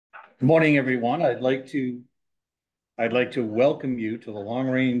Good morning, everyone. I'd like to welcome you to the Long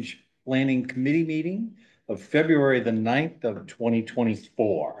Range Planning Committee meeting of February the 9th of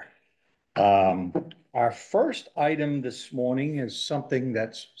 2024. Our first item this morning is something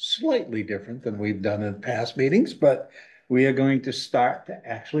that's slightly different than we've done in past meetings, but we are going to start to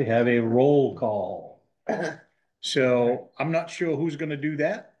actually have a roll call. So I'm not sure who's going to do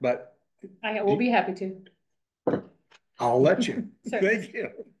that, but I will be happy to. I'll let you. Certainly. Thank you.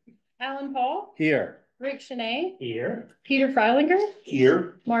 Alan Paul. Here. Rick Shanae. Here. Peter Freilinger.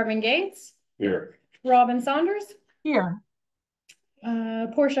 Here. Marvin Gates. Here. Robin Saunders. Here.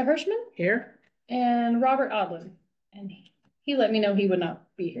 Portia Hirschman. Here. And Robert Odlin. And he let me know he would not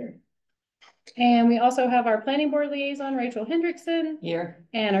be here. And we also have our planning board liaison, Rachel Hendrickson. Here.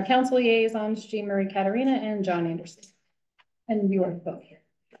 And our council liaisons, Jean Marie Katarina and John Anderson. And you are both here.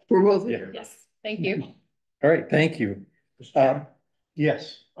 We're both here. Yes, thank you. All right, thank you.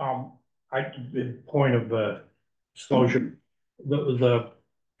 Yes. Point of disclosure, the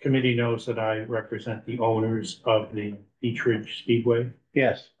committee knows that I represent the owners of the Beech Ridge Speedway.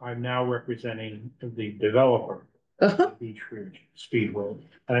 Yes. I'm now representing the developer of the Beech Ridge Speedway.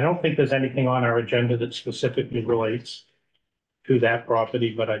 And I don't think there's anything on our agenda that specifically relates to that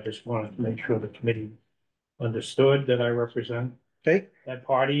property, but I just wanted to make sure the committee understood that I represent that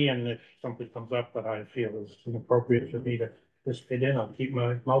party. And if something comes up that I feel is inappropriate for me to participate in, I'll keep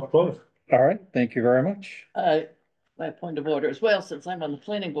my mouth closed. All right, thank you very much. My point of order as well, since I'm on the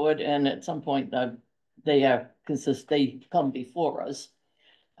planning board and at some point they come before us.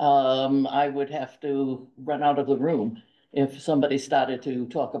 I would have to run out of the room if somebody started to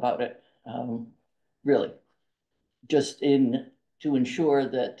talk about it. Really, just to ensure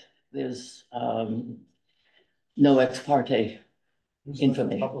that there's no ex parte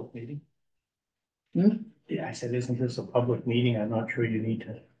information. Public meeting. Yeah, I said, isn't this a public meeting? I'm not sure you need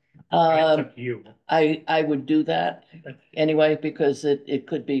to. It's up to you. I would do that anyway, because it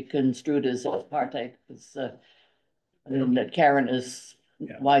could be construed as ex parte, because that Karen is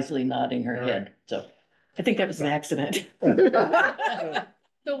wisely nodding her head, so. I think that was an accident. The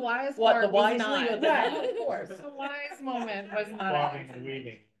wise part The was wisely not. or the Right, of course. The wise moment was not. Following the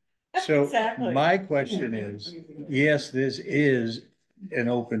meeting. So Exactly. my question is, yes, this is an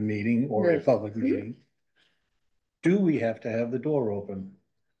open meeting or a public meeting. Do we have to have the door open?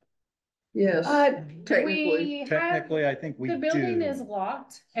 Yes, technically. Technically, I think we do. The building is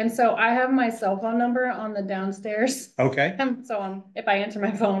locked, and so I have my cell phone number on the downstairs. Okay, So if I answer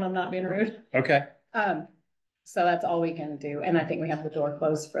my phone, I'm not being rude. okay, So that's all we can do, and I think we have the door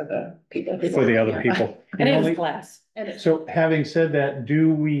closed for the people. for the other people. And it is glass. So having said that,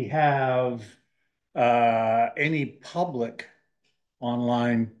 do we have any public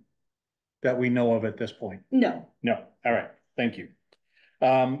online that we know of at this point? No. No, all right, thank you.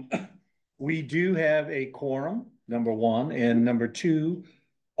 We do have a quorum, number one, and number two,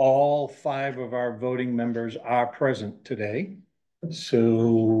 all 5 of our voting members are present today.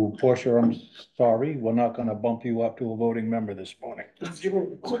 So Portia, I'm sorry, we're not gonna bump you up to a voting member this morning.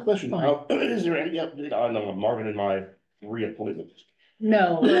 Quick question, is there any update on Marvin and my reappointment?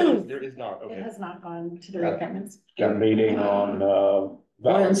 No. There is not, It okay. has not gone to the reappointments. Got a meeting on,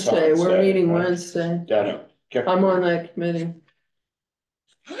 Wednesday, we're Day, meeting right? Wednesday. Got it. Okay. I'm on that committee.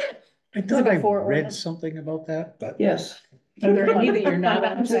 I thought it I before or read after? something about that, but. Yes. Either you're not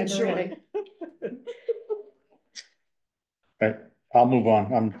I'm on sure. right. Right, I'll move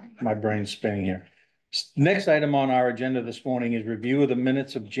on. My brain's spinning here. Next item on our agenda this morning is review of the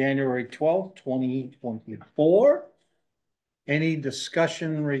minutes of January 12th, 2024. Any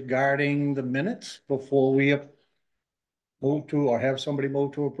discussion regarding the minutes before we move to, or have somebody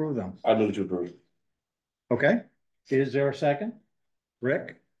move to approve them? I move to approve. Okay, is there a second?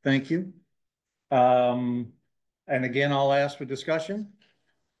 Rick, thank you. And again, I'll ask for discussion.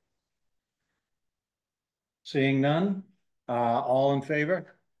 Seeing none, all in favor?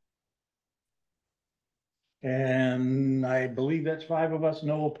 And I believe that's 5 of us,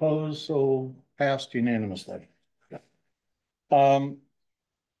 no opposed, so passed unanimously.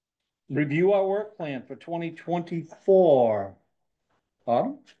 Review our work plan for 2024.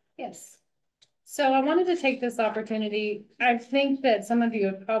 Yes. So I wanted to take this opportunity. I think that some of you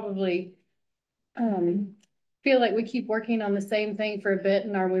have probably feel like we keep working on the same thing for a bit,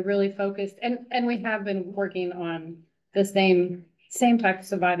 and are we really focused? And we have been working on the same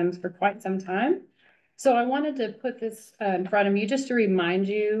types of items for quite some time. So I wanted to put this in front of you just to remind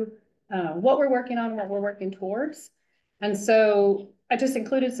you what we're working on, what we're working towards. And so I just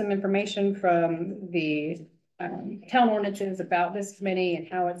included some information from the town ordinances about this committee and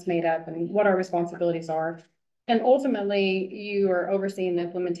how it's made up and what our responsibilities are. And ultimately, you are overseeing the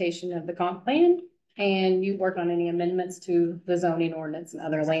implementation of the comp plan and you work on any amendments to the zoning ordinance and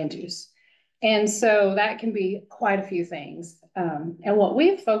other land use. And so that can be quite a few things. And what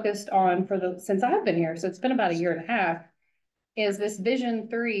we've focused on since I've been here, so it's been about a year and a half, is this Vision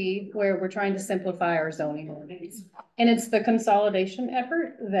 3, where we're trying to simplify our zoning ordinance. And it's the consolidation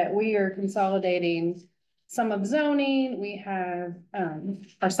effort that we are consolidating some of zoning. We have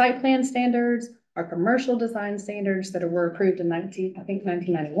our site plan standards, our commercial design standards that were approved in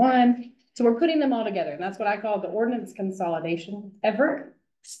 1991. So we're putting them all together, and that's what I call the ordinance consolidation effort.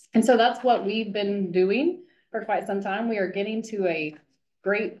 And so that's what we've been doing for quite some time. We are getting to a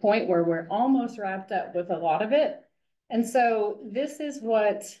great point where we're almost wrapped up with a lot of it. And so this is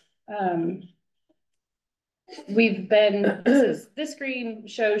what we've been, this screen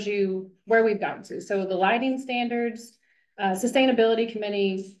shows you where we've gotten to. So the lighting standards, sustainability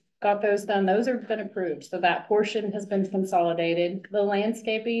committee got those done. Those have been approved. So that portion has been consolidated. The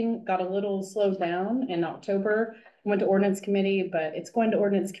landscaping got a little slowed down in October. Went to ordinance committee, but it's going to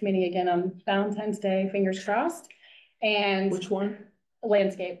ordinance committee again on Valentine's Day, fingers crossed. And Which one?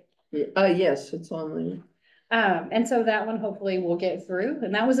 landscape. Yes, it's on the. And so that one hopefully will get through.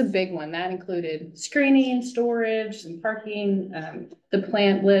 And that was a big one. That included screening, storage, and parking, the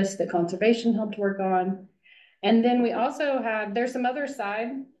plant list that conservation helped work on. And then we also have, there's some other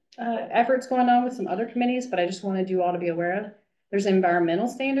side efforts going on with some other committees, but I just wanted you all to be aware of. There's environmental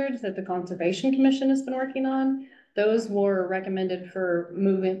standards that the Conservation Commission has been working on. Those were recommended for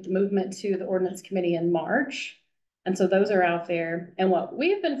movement to the ordinance committee in March. And so those are out there. And what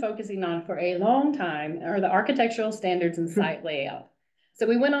we've been focusing on for a long time are the architectural standards and site layout. So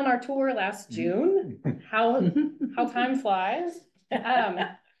we went on our tour last June, how time flies.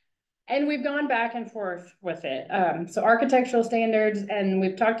 And we've gone back and forth with it. So architectural standards, and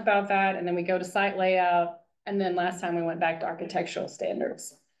we've talked about that. And then we go to site layout. And then last time we went back to architectural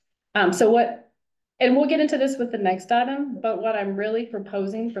standards. And we'll get into this with the next item, but what I'm really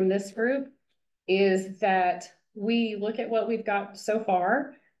proposing from this group is that we look at what we've got so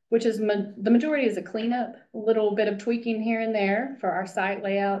far, which is the majority is a cleanup, a little bit of tweaking here and there for our site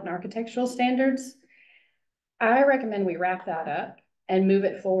layout and architectural standards. I recommend we wrap that up and move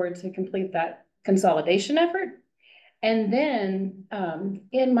it forward to complete that consolidation effort. And then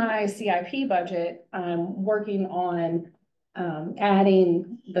in my CIP budget, I'm working on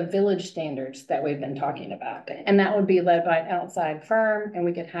adding the village standards that we've been talking about. And that would be led by an outside firm. And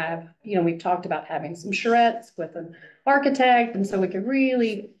we could have, we've talked about having some charrettes with an architect. And so we could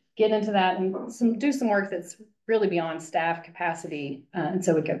really get into that and do some work that's really beyond staff capacity. And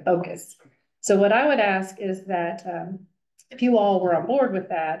so we can focus. So what I would ask is that if you all were on board with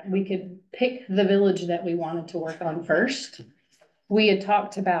that, we could pick the village that we wanted to work on first. We had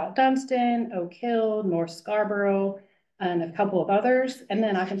talked about Dunstan, Oak Hill, North Scarborough, and a couple of others, and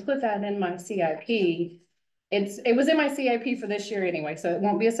then I can put that in my CIP. It was in my CIP for this year anyway, so it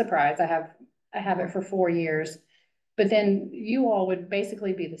won't be a surprise. I have it for 4 years, but then you all would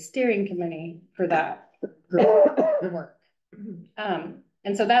basically be the steering committee for that work.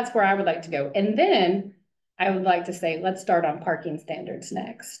 And so that's where I would like to go. And then I would like to say, let's start on parking standards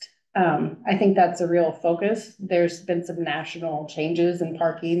next. I think that's a real focus. There's been some national changes in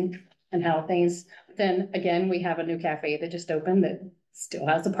parking and how things, then again, we have a new cafe that just opened that still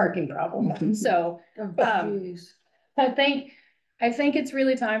has a parking problem. So I think it's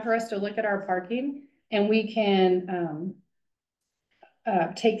really time for us to look at our parking, and we can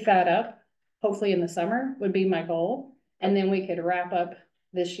take that up, hopefully in the summer would be my goal. And then we could wrap up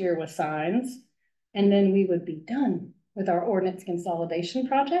this year with signs, and then we would be done with our ordinance consolidation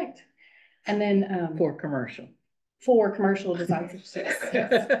project. And then For commercial. For commercial design.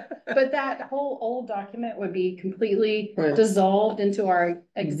 But that whole old document would be completely dissolved into our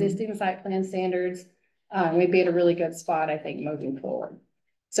existing site plan standards. We'd be at a really good spot, I think, moving forward.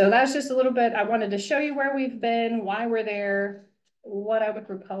 So that's just a little bit, I wanted to show you where we've been, why we're there, what I would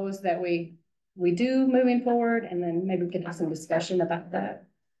propose that we do moving forward, and then maybe we can have some discussion about that.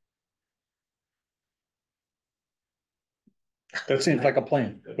 That seems like a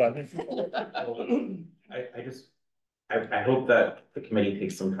plan, but I hope that the committee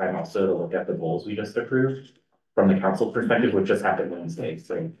takes some time also to look at the goals we just approved from the council perspective, which just happened Wednesday,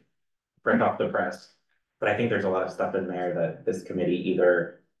 so fresh off the press. But I think there's a lot of stuff in there that this committee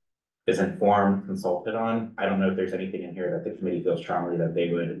either is informed, consulted on. I don't know if there's anything in here that the committee feels strongly that they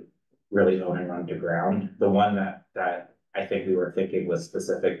would really own and run to ground. The one that I think we were thinking was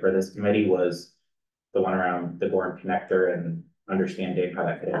specific for this committee was the one around the Gorham connector and understanding how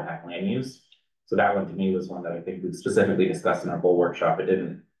that could impact land use. So that one to me was one that I think we specifically discussed in our goal workshop. It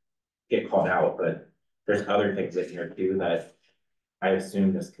didn't get called out, but there's other things in here too that I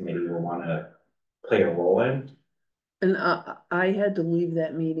assume this committee will wanna play a role in. And I had to leave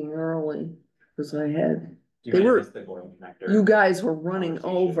that meeting early, because I had, You They might were- miss the Gordon connector. you guys were running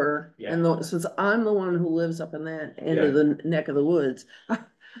Conversation. over, and since I'm the one who lives up in that end of the neck of the woods.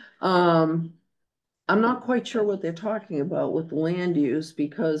 I'm not quite sure what they're talking about with the land use,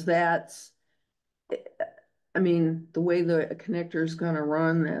 because that's. I mean, the way the connector is gonna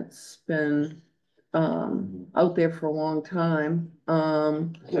run, that's been, out there for a long time.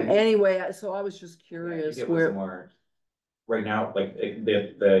 Anyway, so I was just Yeah, I curious think it was where, more. Right now, like,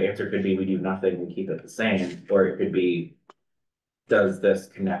 the answer could be we do nothing and keep it the same, or it could be. Does this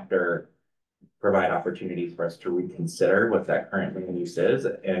connector provide opportunities for us to reconsider what that current land use is,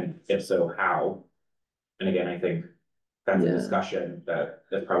 and if so, how? And again, I think that's a Yeah. discussion that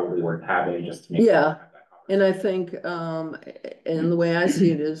is probably worth having just to make. Yeah. sure we have that and I conversation. think, and the way I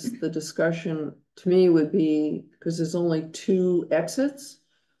see it is, the discussion to me would be, because there's only two exits.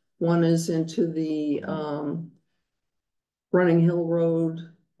 One is into the, Running Hill Road,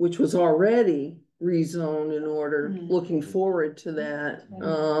 which was already rezoned in order, looking forward to that.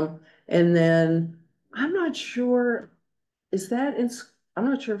 And then, I'm not sure, is that I'm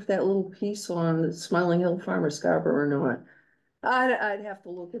not sure if that little piece on Smiling Hill Farmer Scarborough or not. I'd have to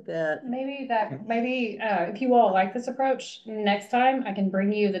look at that. Maybe if you all like this approach, next time I can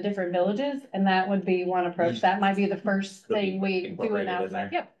bring you the different villages, and that would be one approach. That might be the first Could be thing we do incorporated in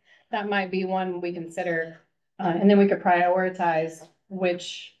announcement. there. Yep, that might be one we consider. And then we could prioritize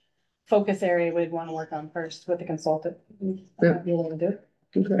which focus area we'd want to work on first with the consultant. Yep. You want to do it?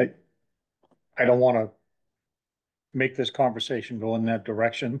 Okay. I don't wanna make this conversation go in that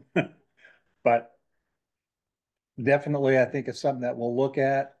direction, but definitely, I think it's something that we'll look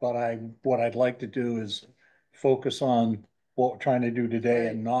at, but what I'd like to do is focus on what we're trying to do today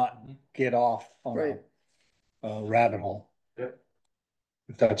and not get off on Right. a rabbit hole. Yep.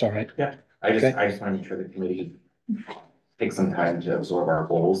 If that's all right. I Okay. just wanna make sure the committee takes some time to absorb our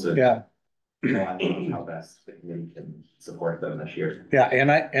goals and. Yeah, How best the committee can support them this year. yeah,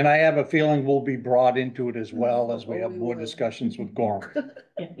 and I have a feeling we'll be brought into it as well as we have more discussions with Gorham.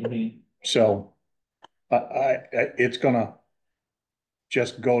 So, it's gonna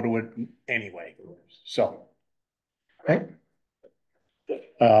just go to it anyway, so. Okay.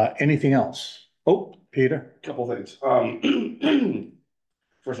 Anything else? Oh, Peter? Couple things.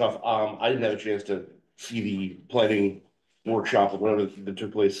 First off, I didn't have a chance to see the planning workshop or whatever that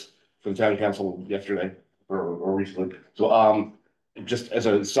took place for the town council yesterday or recently. So, just as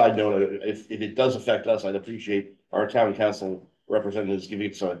a side note, if it does affect us, I'd appreciate our town council representatives giving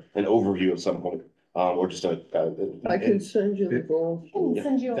us an overview at some point. Or just I can send you the goal. Yeah,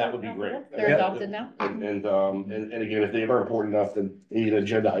 Send you. that would be great. They're Yeah. adopted now? And again, if they are important enough, then they need an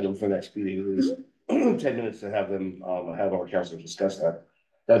agenda item for the next meeting, at least 10 minutes to have them, have our councilors discuss that.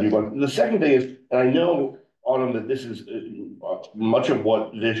 That'd be one. The second thing is, and I know, Autumn, that this is, much of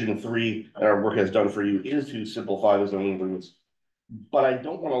what Vision 3 and our work has done for you is to simplify the zoning ordinance. But I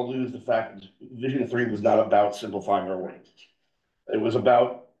don't wanna lose the fact that Vision 3 was not about simplifying our ordinances. It was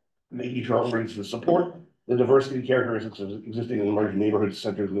about making sure our ordinances support the diversity and characteristics of existing and emerging neighborhoods,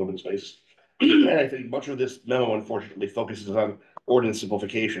 centers, and open space. And I think much of this memo unfortunately focuses on ordinance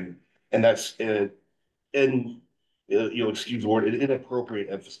simplification, and that's, you'll excuse the word, an inappropriate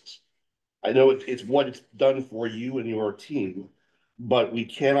emphasis. I know it's what it's done for you and your team, but we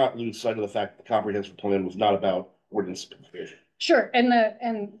cannot lose sight of the fact that the comprehensive plan was not about ordinance simplification. Sure,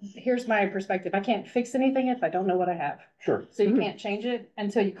 and here's my perspective. I can't fix anything if I don't know what I have. Sure. So you can't change it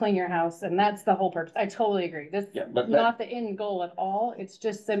until you clean your house, and that's the whole purpose. I totally agree. This Yeah, is but not the end goal at all. It's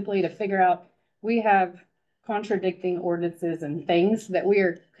just simply to figure out, we have contradicting ordinances and things that we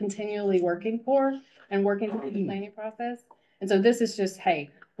are continually working for and working through the planning process. And so this is just, hey,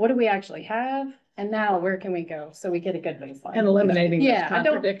 what do we actually have? And now where can we go? So we get a good baseline. And eliminating those Yeah, I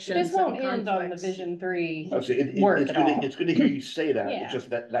don't, contradictions. this won't and end on the conflicts. Vision 3 Obviously, work it's at good, all. it's good to hear you say that, Yeah. it's just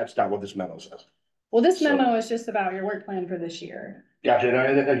that that's not what this memo says. Well, this So- memo is just about your work plan for this year. Gotcha,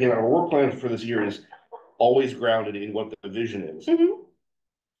 and again, our work plan for this year is always grounded in what the vision is. Mhm.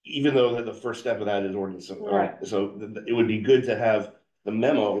 Even though that the first step of that is ordinance, Right. so it would be good to have the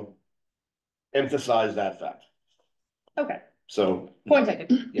memo emphasize that fact, Okay, so. point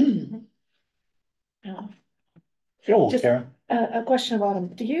taken. Yeah. Sure, Just- Karen. A question about them.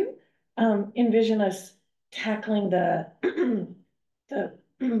 Do you envision us tackling the the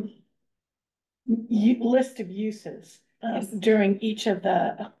list of uses during each of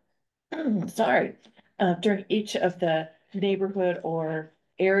the during each of the neighborhood or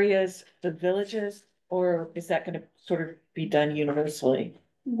areas, the villages, or is that gonna sort of be done universally?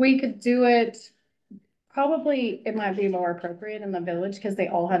 We could do it probably it might be more appropriate in the village because they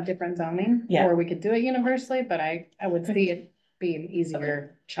all have different zoning. Yeah. Or we could do it universally, but I would see it being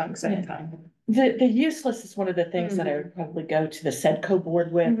easier chunks at a time. The use list is one of the things that I would probably go to the SEDCO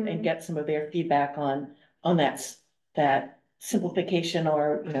board with and Mhm. get some of their feedback on that simplification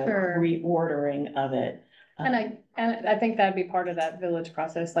or, Sure. reordering of it. And I think that'd be part of that village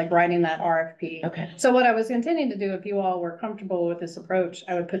process, like writing that RFP. Okay. So what I was intending to do, if you all were comfortable with this approach,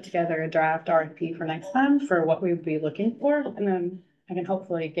 I would put together a draft RFP for next time for what we would be looking for, and then I can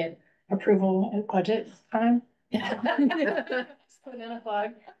hopefully get approval at budget time. Just put in a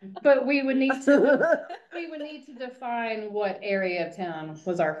plug, but we would need to define what area of town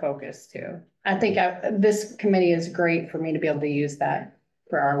was our focus too. I think this committee is great for me to be able to use that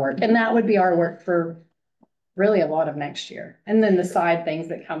for our work, and that would be our work for really a lot of next year. And then the side things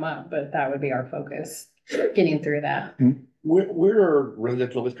that come up, but that would be our focus, getting through that. Where are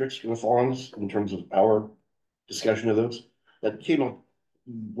residential districts gonna fall on this in terms of our discussion of those? That came up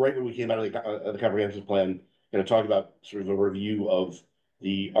right when we came out of the comprehensive plan, talked about sort of a review of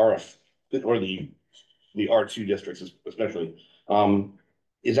the RF or the R2 districts especially.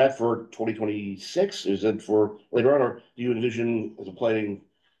 Is that for 2026? Is it for later on, or do you envision as a planning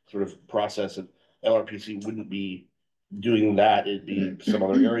sort of process that LRPC wouldn't be doing that? It'd be some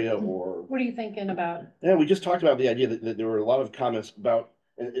other area, or? What are you thinking about? Yeah, we just talked about the idea that there were a lot of comments about,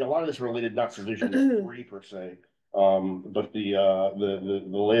 and a lot of this related not to Vision 3 per se, but the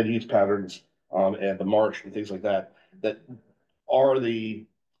land use patterns, and the marsh and things like that, that are the,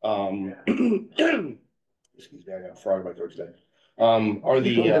 excuse me, I got a frog in my throat today.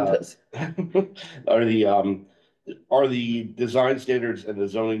 Are the design standards and the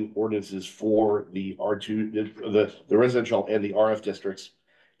zoning ordinances for the R2, the residential and the RF districts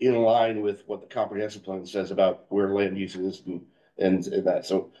in line with what the comprehensive plan says about where land use is and that?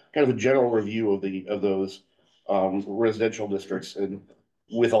 So kind of a general review of those residential districts, and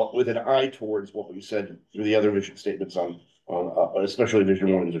with an eye towards what we said through the other vision statements on especially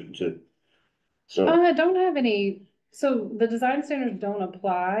Vision 1 and Vision 2. So I don't have any, so the design standards don't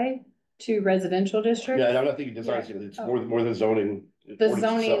apply to residential districts. yeah, and I'm not thinking design standards, it's more than zoning. The ordinance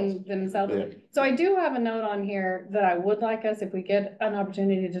zoning itself. themselves. Yeah. So I do have a note on here that I would like us, if we get an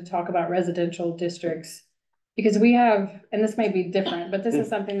opportunity to talk about residential districts. Because we have, and this may be different, but this is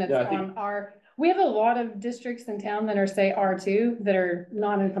something that's Yeah, I think- on we have a lot of districts in town that are, say, R2, that are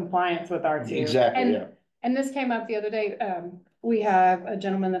not in compliance with R2. Exactly, yeah. And this came up the other day. We have a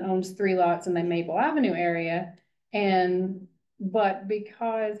gentleman that owns 3 lots in the Maple Avenue area. But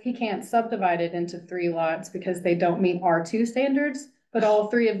because he can't subdivide it into 3 lots because they don't meet R2 standards, but all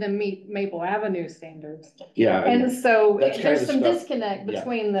 3 of them meet Maple Avenue standards. Yeah. And so That's kind there's of some stuff- disconnect yeah.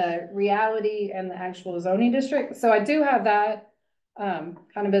 between the reality and the actual zoning district. So I do have that kind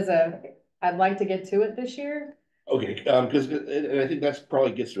of as I'd like to get to it this year. Okay, because, and I think that's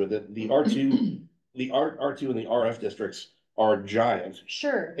probably gets to it, that the R2, the R2 and the RF districts are giant.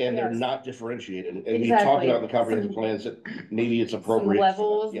 Sure. And they're yes. not differentiated, and we talked Exactly. about in the comprehensive plans that maybe it's Some appropriate.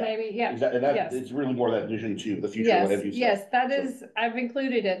 levels, Yeah. maybe, yeah. And that, Yes. it's really more that Vision 2, the future Yes, land use. yes, that So- is, I've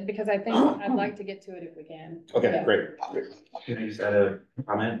included it because I think I'd like to get to it if we can. Okay, Yeah. great. Can I just add a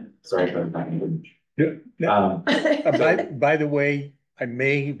comment? Sorry for the. Yeah. By the way, I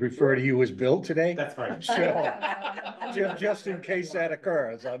may refer to you as Bill today. That's fine. So, just in case that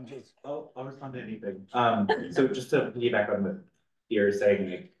occurs, I'm just. I'll respond to anything. So just to piggyback on what you're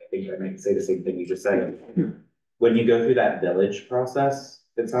saying, I think I might say the same thing you just said. When you go through that village process,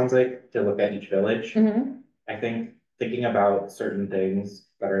 it sounds like, to look at each village, Mhm. I think thinking about certain things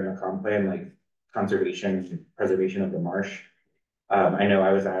that are in the comp plan, like conservation, preservation of the marsh. I know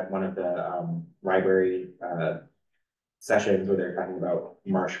I was at one of the library sessions where they're talking about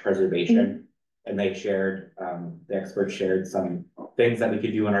marsh preservation. And they shared, the experts shared some things that we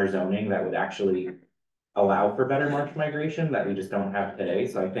could do in our zoning that would actually allow for better marsh migration that we just don't have today.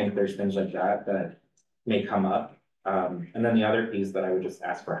 So I think there's things like that that may come up. And then the other piece that I would just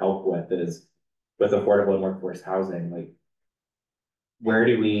ask for help with is with affordable and workforce housing, like where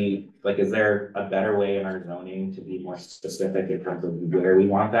do we, like, is there a better way in our zoning to be more specific in terms of where we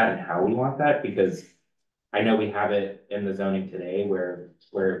want that and how we want that? Because I know we have it in the zoning today where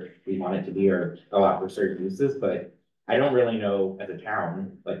we want it to be or allow for certain uses, but I don't really know as a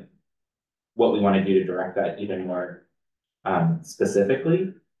town, like what we want to do to direct that even more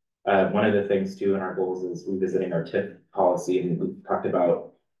specifically. One of the things too in our goals is revisiting our TIF policy, and we've talked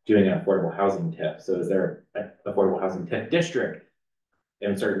about doing an affordable housing TIF. So is there an affordable housing TIF district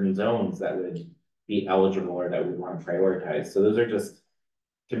in certain zones that would be eligible or that we want to prioritize? So those are just,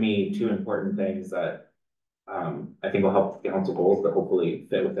 to me, 2 important things that I think will help the council goals, but hopefully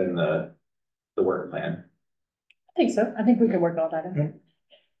fit within the the work plan. I think so. I think we could work all that in.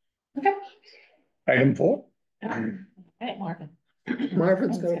 Okay. Item 4. Hey, Marvin.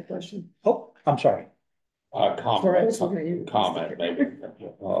 Marvin's got a question. Oh, I'm sorry. Sorry, okay. Comment,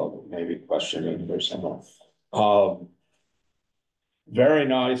 maybe questioning or something. Very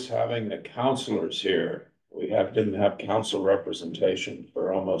nice having the counselors here. We didn't have council representation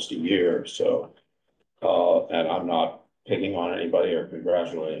for almost a year, so. And I'm not picking on anybody or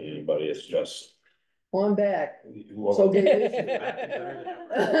congratulating anybody, it's just. Well, I'm back. Well, So Dave.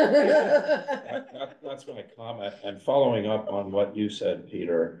 That's my comment, and following up on what you said,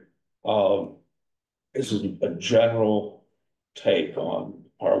 Peter, this is a general take on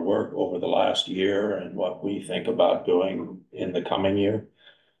our work over the last year and what we think about doing in the coming year.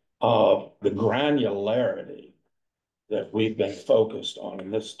 The granularity that we've been focused on,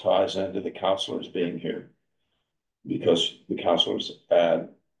 and this ties into the counselors being here, because the counselors add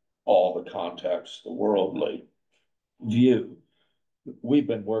all the context, the worldly view. We've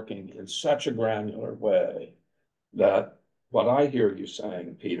been working in such a granular way that what I hear you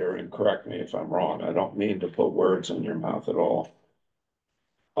saying, Peter, and correct me if I'm wrong, I don't mean to put words in your mouth at all,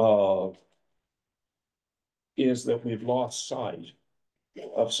 is that we've lost sight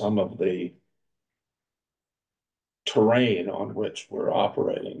of some of the terrain on which we're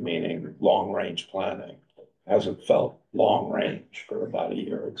operating, meaning long-range planning. Hasn't felt long range for about a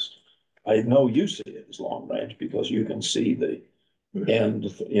year. I know you see it as long range because you can see the end,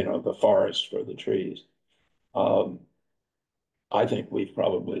 the forest for the trees. I think we've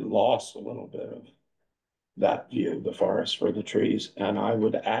probably lost a little bit of that view, the forest for the trees. And I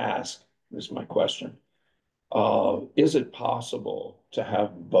would ask, this is my question, is it possible to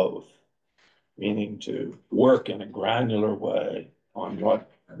have both? Meaning to work in a granular way on what,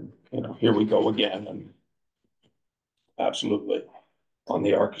 here we go again, and absolutely on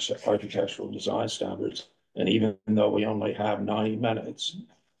the architectural design standards. And even though we only have 90 minutes,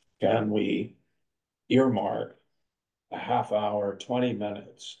 can we earmark a half hour, 20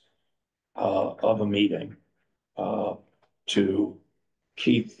 minutes of a meeting to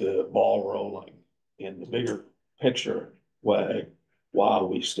keep the ball rolling in the bigger picture way while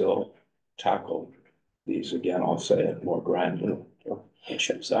we still tackle these, again, I'll say it, more granular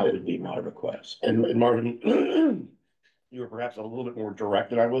issues? That would be my request. And Marvin, you were perhaps a little bit more direct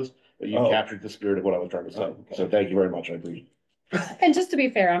than I was, but you captured the spirit of what I was trying to say. So thank you very much. I appreciate it. And just to be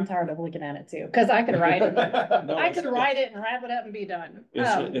fair, I'm tired of looking at it too, because I could write it. No, I could write it and wrap it up and be done.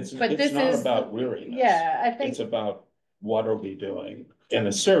 It's not about weariness. Yeah, I think. It's about what are we doing in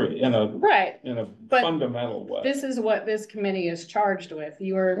a serious, in a Right. But fundamental way. This is what this committee is charged with.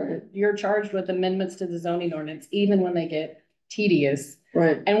 You're charged with amendments to the zoning ordinance, even when they get tedious.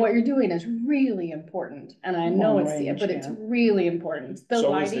 Right. And what you're doing is really important. And I know Long it's, range, but it's yeah. really important. The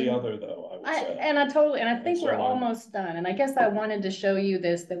So is lighting. the other though, I would say. And I think so we're I'm- almost done. And I guess I wanted to show you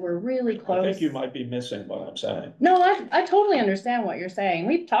this, that we're really I close. think you might be missing what I'm saying. No, I totally understand what you're saying.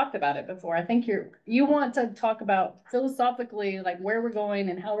 We've talked about it before. I think you want to talk about philosophically, like where we're going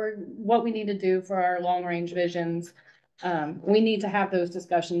and what we need to do for our long range visions. We need to have those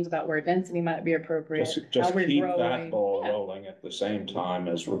discussions about where density might be appropriate. Just how we're keep growing. that ball Yeah. rolling at the same time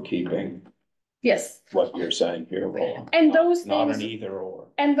as we're keeping Yes. what you're saying here rolling. And those Not an things, either or.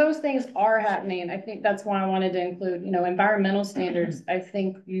 and those things are happening. I think that's why I wanted to include, environmental standards. I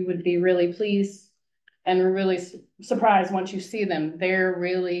think you would be really pleased and really surprised once you see them. They're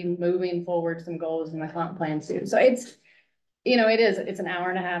really moving forward some goals in the comp plan too. So it's an hour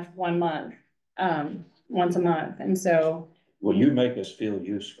and a half, 1 month, once a month. And so Well, you make us feel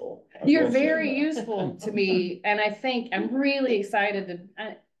useful. I you're will say very that. useful to me. And I think I'm really excited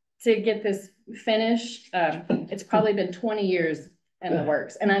to get this finished. It's probably been 20 years in the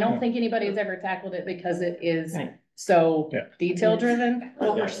works. And I don't think anybody has ever tackled it because it is so Yeah. detail driven,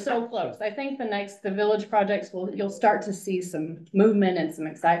 but we're so close. I think the village projects you'll start to see some movement and some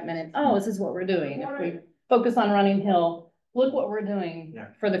excitement and, oh, this is what we're doing. If we focus on Running Hill, look what we're doing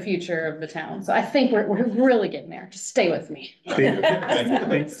for the future of the town. So I think we're really getting there. Just stay with me. So Yeah,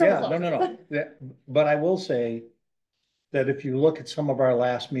 close. no. But I will say that if you look at some of our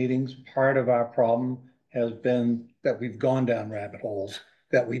last meetings, part of our problem has been that we've gone down rabbit holes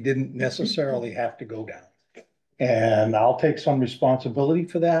that we didn't necessarily have to go down. And I'll take some responsibility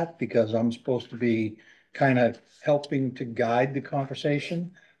for that because I'm supposed to be kind of helping to guide the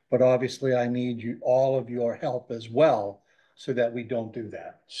conversation. But obviously I need all of your help as well so that we don't do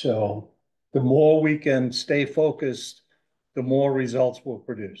that. So the more we can stay focused, the more results we'll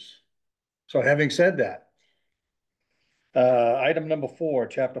produce. So having said that, item number 4,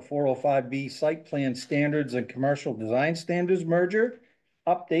 chapter 405B, site plan standards and commercial design standards merger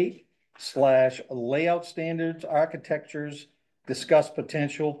update. slash layout standards, architectures, discuss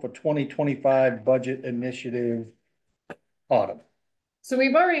potential for 2025 budget initiative. Autumn. So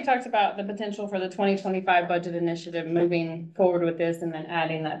we've already talked about the potential for the 2025 budget initiative, moving forward with this and then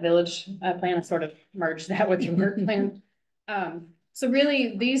adding that village plan. I sort of merged that with your work plan. So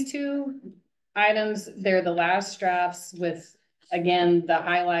really, these two items, they're the last drafts with, again, the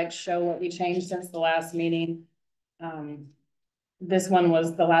highlights show what we changed since the last meeting. This one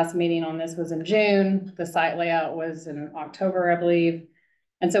was, the last meeting on this was in June. The site layout was in October, I believe.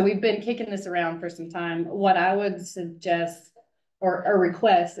 And so we've been kicking this around for some time. What I would suggest or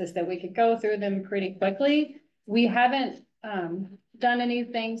request is that we could go through them pretty quickly. We haven't done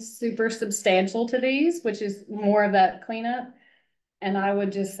anything super substantial to these, which is more of that cleanup. And I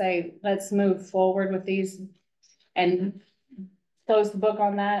would just say, let's move forward with these and close the book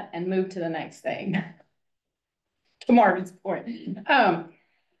on that and move to the next thing. To Marvin's point.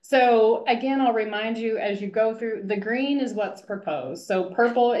 So again, I'll remind you as you go through, the green is what's proposed. So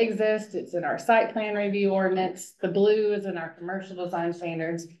purple exists, it's in our site plan review ordinance. The blue is in our commercial design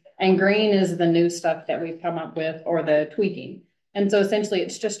standards, and green is the new stuff that we've come up with or the tweaking. And so essentially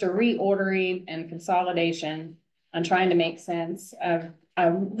it's just a reordering and consolidation on trying to make sense of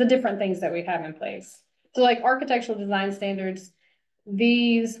the different things that we have in place. So like architectural design standards,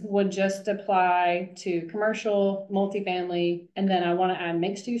 these would just apply to commercial, multifamily, and then I want to add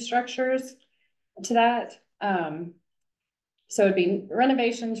mixed use structures to that. So it'd be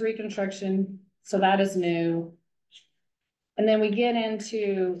renovations, reconstruction. So that is new. And then we get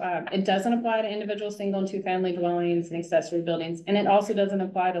into, it doesn't apply to individual single and two family dwellings and accessory buildings. And it also doesn't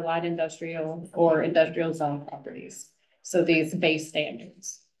apply to light industrial or industrial zone properties. So these base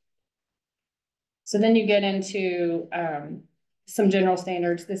standards. So then you get into, some general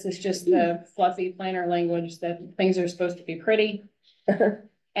standards. This is just the fluffy planner language that things are supposed to be pretty.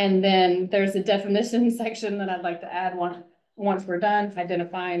 And then there's a definition section that I'd like to add once we're done,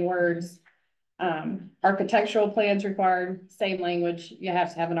 identifying words. Architectural plans required, same language. You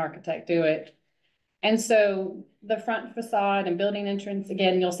have to have an architect do it. And so the front facade and building entrance,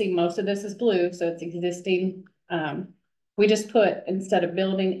 again, you'll see most of this is blue, so it's existing. We just put, instead of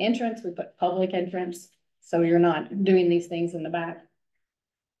building entrance, we put public entrance. So you're not doing these things in the back.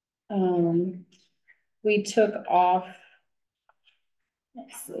 We took off,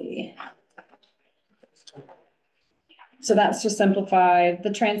 let's see. So that's to simplify.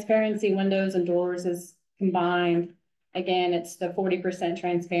 The transparency windows and doors is combined. Again, it's the 40%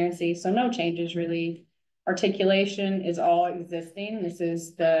 transparency, so no changes really. Articulation is all existing. This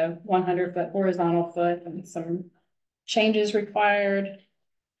is the 100-foot horizontal foot and some changes required.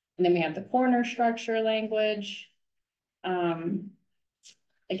 And then we have the corner structure language. Again,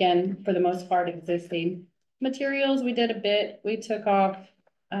 for the most part, existing. Materials, we did a bit. We took off,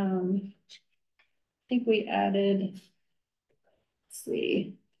 I think we added, let's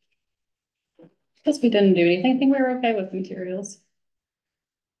see. Because we didn't do anything. I think we were okay with materials.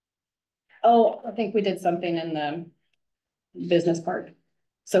 Oh, I think we did something in the business part.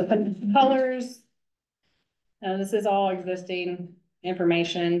 So colors, this is all existing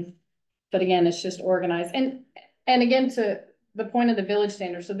information, but again, it's just organized. And again, to the point of the village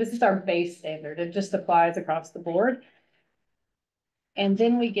standard, so this is our base standard. It just applies across the board. And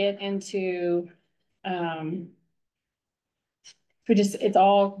then we get into, it's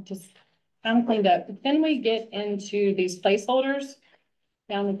all just kind of cleaned up. But then we get into these placeholders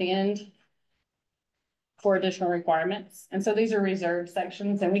down at the end for additional requirements. And so these are reserved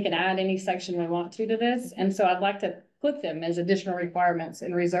sections, and we can add any section we want to this. And so I'd like to put them as additional requirements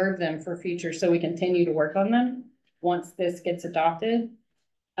and reserve them for future so we continue to work on them once this gets adopted.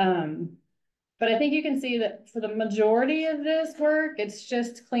 But I think you can see that for the majority of this work, it's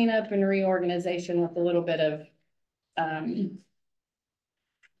just cleanup and reorganization with a little bit of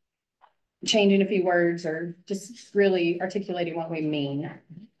changing a few words or just really articulating what we mean.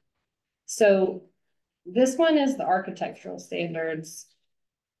 So this one is the architectural standards.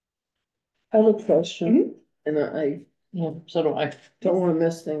 I have a question, and I Yeah, so do I. don't wanna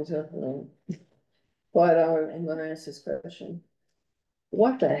mess things up, but I'm gonna ask this question.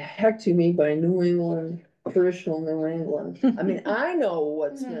 What the heck do you mean by New England, traditional New England? I mean, I know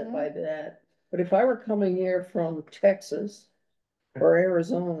what's meant by that, but if I were coming here from Texas or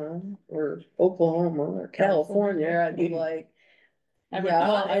Arizona or Oklahoma or California, I'd be like,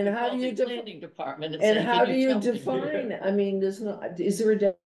 yeah, and how do you Planning department. and how do you define? I mean, is there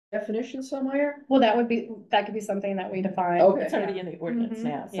a definition somewhere? Well, that could be something that we define. Okay. It's already in the ordinance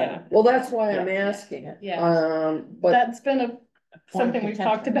now, so. Yeah. Well, that's why I'm Yeah. asking. Yeah. But That's been something we've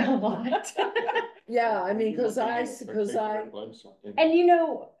talked about a lot. yeah, I mean, cause I, And you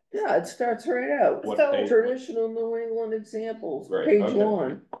know, Yeah, it starts right out. What So- page? Traditional New England examples, Right, page okay.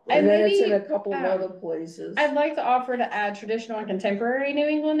 1. And And then it's in maybe, a couple of um, other places. I'd like to offer to add traditional and contemporary New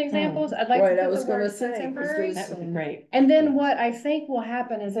England examples. I'd like Right, to I put was the gonna word say, 'cause contemporary. there's That would be great. And then what I think will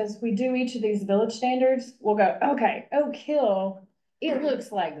happen is as we do each of these village standards, we'll go, okay, Oak Hill, it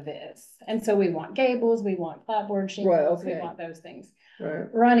looks like this. And so we want gables, we want clapboard shingles, we okay. want those things. Right.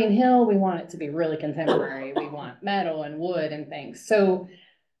 Running Hill, we want it to be really contemporary. We want metal and wood and things. So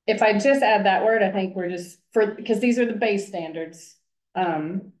if I just add that word, I think we're just because these are the base standards.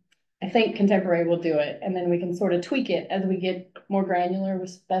 I think contemporary will do it, and then we can sort of tweak it as we get more granular with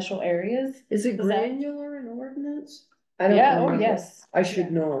special areas. Is it Does that- granular in ordinance? I don't Yeah, oh, remember. yes. I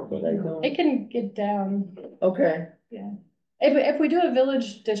should know, but I don't. It can get down, Okay, if we do a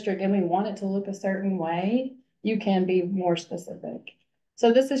village district and we want it to look a certain way, you can be more specific.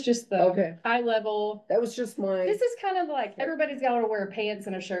 So this is just the okay. high level. That was just my, This is kind of like, everybody's gotta wear pants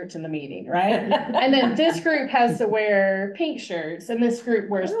and a shirt in the meeting, right? And then this group has to wear pink shirts and this group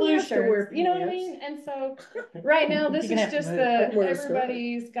wears I don't blue have to wear shirts, you know what I pants. mean? And so, right now, this You're gonna is have to just move. I the, wear a skirt.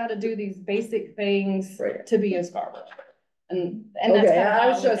 everybody's gotta do these basic things Right. to be a Scarborough. And that's okay, kind of how I I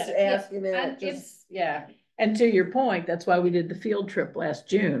was look just at it. Yeah. asking that, And just, it's, yeah, And to your point, that's why we did the field trip last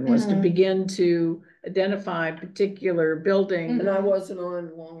June, was to Mhm. begin to identify particular building and I wasn't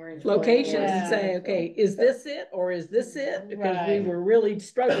on long range. planning locations and Yeah. say, okay, is this it or is this it? Because we Right. were really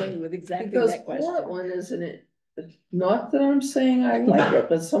struggling with exactly Because that question. Portland, isn't it, not that I'm saying I like it,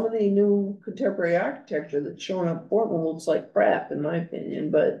 but some of the new contemporary architecture that's showing up in Portland looks like crap, in my opinion,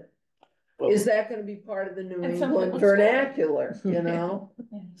 but is that gonna be part of the New And some of it England looks good. vernacular, you know?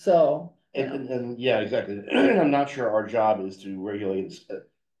 So, And yeah, exactly. I'm not sure our job is to regulate,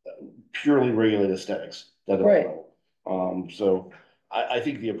 purely regulate aesthetics. At that Right. level. So I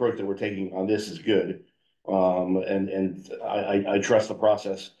think the approach that we're taking on this is good. And I trust the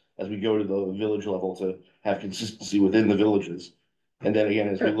process as we go to the village level to have consistency within the villages. And then again,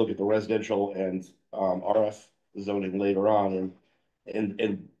 as we look at the residential and, RF zoning later on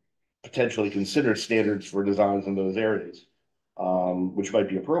and potentially consider standards for designs in those areas. Which might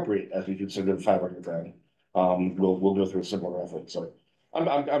be appropriate as we consider the fabric of that. We'll go through a similar effort, so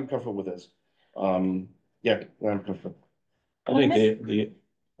I'm comfortable with this. Yeah, I'm comfortable. I think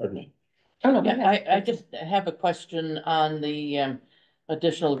pardon me. Oh, no, Yeah, I just have a question on the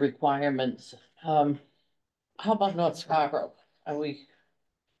additional requirements. How about North Scarborough? Are we?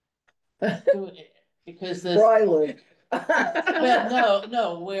 Because there's, Fryland. well,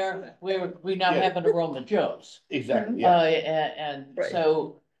 no, we now Yeah. have an Aroma Joe's. Exactly, yeah. And Right.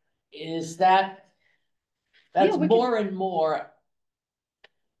 so is that's Yeah, we could- more and more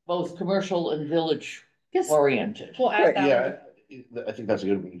both commercial and village yes, oriented. we'll add that. Yeah, I think that's a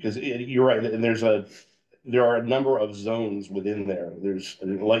good one, because you're right, and there are a number of zones within there. There's a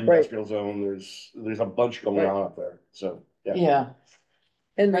light Right. industrial zone, there's a bunch going Right. on up there, so, yeah. Yeah,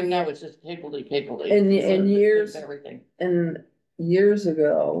 And right now the, it's just capability. And years- Everything. and years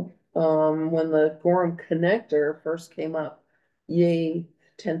ago, when the Gorham connector first came up, yay,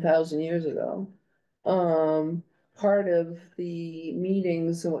 10,000 years ago. Part of the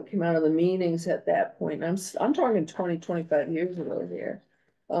meetings and what came out of the meetings at that point, I'm talking 20-25 years ago here.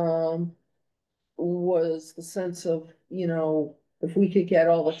 Was the sense of, you know, if we could get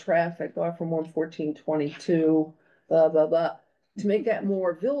all the traffic off from 114-22, blah, blah, blah. To make that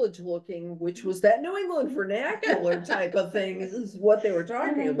more village looking, which was that New England vernacular type of thing, is what they were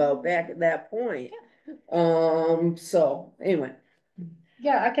talking about back at that point. So anyway,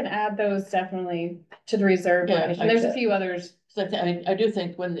 Yeah, I can add those definitely to the reserve Yeah, location. I There's a bet. few others. So I do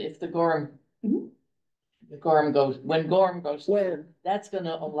think if the Gorham. Mhm. When Gorham goes, when, that's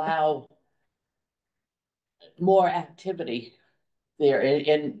gonna allow. More activity there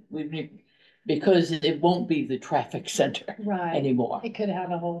and because it won't be the traffic center Right. anymore. It could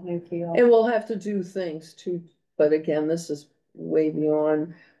have a whole new feel. and we'll have to do things too, but again, this is way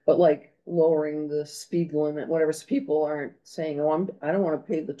beyond, but like lowering the speed limit, whatever, so people aren't saying, oh, I don't wanna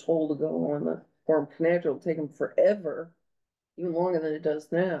pay the toll to go on the Gorham Connector, it'll take them forever. Even longer than it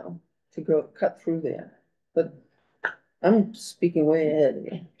does now to go cut through there, but I'm speaking way ahead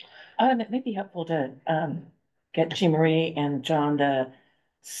here. It may be helpful to, get Jean Marie and John the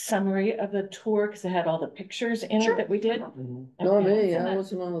summary of the tour, because it had all the pictures in it that we did. No, me, And I that-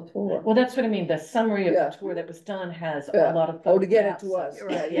 wasn't on the tour. Well, that's what I mean, the summary of Yeah. the tour that was done has Yeah. a lot of. Oh, to get it to photographs.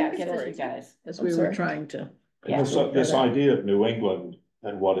 us. Yeah, get it to Sorry. you guys. As I'm we were sorry. trying to. Yeah. This idea of New England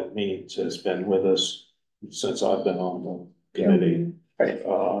and what it means has been with us since I've been on the committee. Right,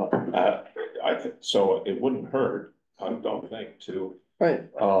 I think, so it wouldn't hurt, I don't think, to, right,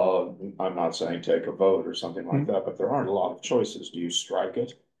 I'm not saying take a vote or something like that, but there aren't a lot of choices. Do you strike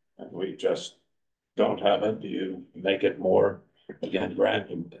it? and we just don't have it, do you make it more, again,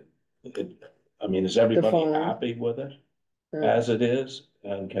 granted? I mean, is everybody Define. happy with it Yeah. as it is?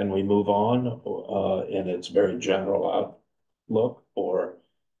 And can we move on, in its very general outlook, or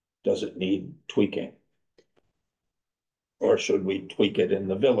does it need tweaking? Or should we tweak it in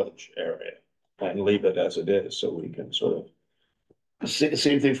the village area and leave it as it is, so we can sort of.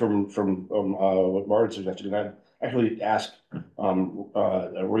 Same thing from what Martin suggested, and I actually asked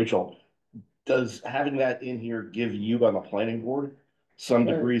Rachel, does having that in here give you on the planning board some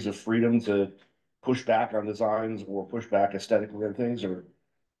Right. degrees of freedom to push back on designs or push back aesthetically on things, or?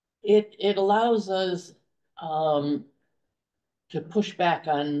 It allows us, to push back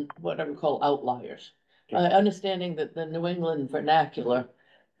on what I would call outliers. Understanding that the New England vernacular,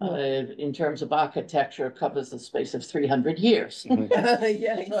 in terms of architecture, covers the space of 300 years.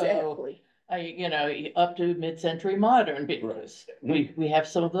 Yeah, exactly. You know, up to mid-century modern, because we have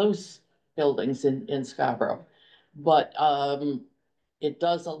some of those buildings in Scarborough. But, it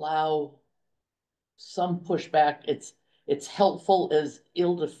does allow some pushback. It's helpful as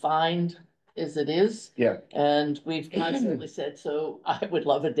ill-defined as it is. Yeah. And we've constantly said, so I would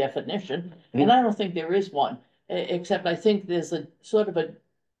love a definition, and I don't think there is one, except I think there's a sort of a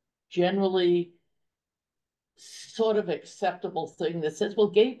generally sort of acceptable thing that says, well,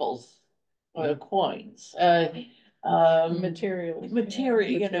 gables or coins, Materials.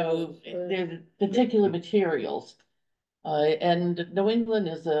 you know, there's particular materials. And New England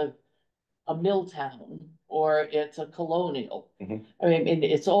is a mill town, or it's a colonial. Mhm. I mean,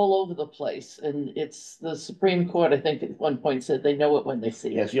 it's all over the place, and it's the Supreme Court, I think at one point said they know it when they see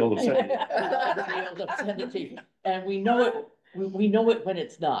it. Yes, the old obscenity. The old obscenity. And we know it, we know it when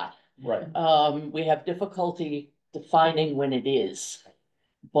it's not. Right. We have difficulty defining when it is,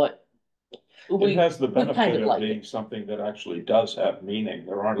 but It has the we kind benefit of of like being it. something that actually does have meaning.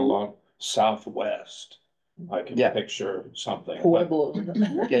 There aren't a lot southwest. I can Yeah. picture something. but Pueblo.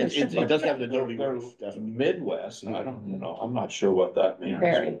 Yeah, it does have an adobe They're roof, definitely. Midwest, I don't know, I'm not sure what that means.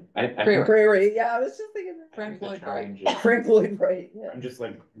 Very. I Prairie. Prairie, yeah, I was just thinking that. Frank the Lloyd Wright. challenge is- Frank Lloyd Wright, yeah. I'm just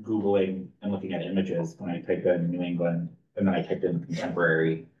like Googling and looking at images when I type in New England, and then I typed in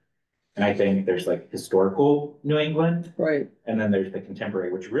contemporary. And I think there's like historical New England, Right. and then there's the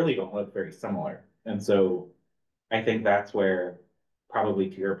contemporary, which really don't look very similar. And so I think that's where, probably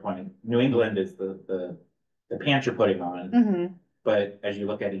to your point, New England is the pants you're putting on. Mhm. But as you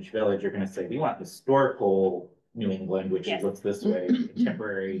look at each village, you're gonna say, we want historical New England, which Yes. looks this way,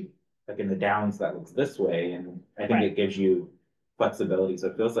 contemporary, like in the Downs, that looks this way, and I think Right. it gives you flexibility, so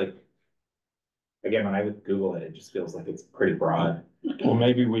it feels like. Again, when I would Google it, it just feels like it's pretty broad. Well,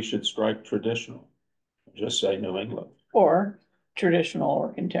 maybe we should strike traditional, just say New England, Or traditional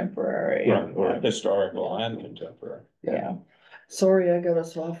or contemporary. right, or historical and contemporary. Yeah. Sorry, I got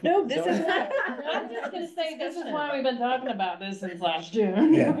us off. No, this is not. I'm just gonna say, this is why we've been talking about this since last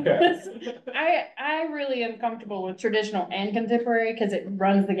June. Yeah. I really am comfortable with traditional and contemporary, cause it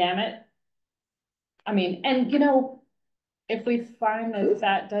runs the gamut. I mean, and you know, if we find that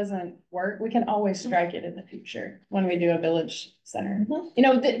that doesn't work, we can always strike it in the future when we do a village center. You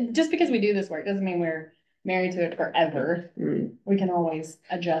know, just because we do this work doesn't mean we're married to it forever. Mm. We can always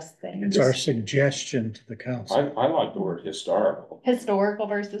adjust things. It's our suggestion to the council. I like the word historical. Historical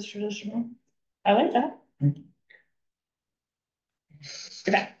versus traditional. I like that.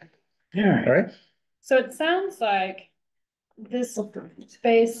 Okay. All right. So it sounds like this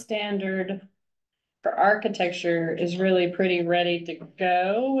space standard for architecture is really pretty ready to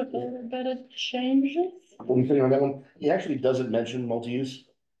go with a little bit of changes. One thing on that one, he actually doesn't mention multi-use.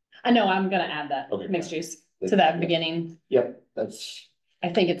 I know, I'm gonna add that Okay. mixed use to that beginning. Yep, that's I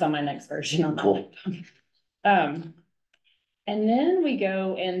think it's on my next version on that. cool. And then we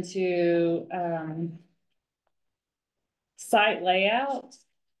go into, site layout.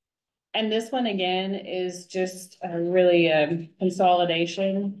 And this one again is just a really,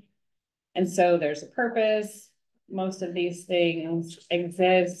 consolidation. And so there's a purpose, most of these things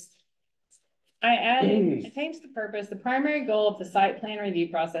exist. I changed the purpose. The primary goal of the site plan review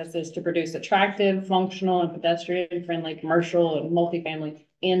process is to produce attractive, functional, and pedestrian-friendly commercial and multifamily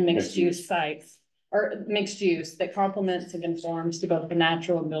and mixed-use sites. Or mixed use that complements and conforms to both the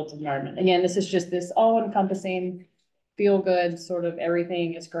natural and built environment. Again, this is just this all-encompassing, feel-good, sort of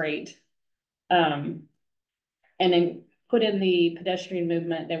everything is great. And then put in the pedestrian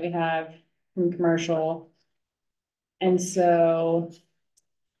movement that we have from commercial. And so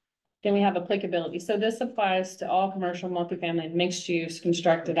then we have applicability. So this applies to all commercial, multifamily, and mixed use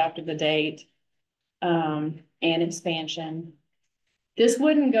constructed after the date, and expansion. This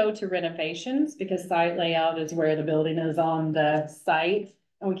wouldn't go to renovations because site layout is where the building is on the site.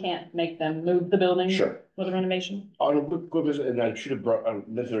 and we can't make them move the building. Sure. With a renovation. On a quick visit, and I should have brought,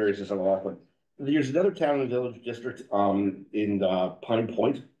 this area is on the last one. There's another town in the village district, in, Pine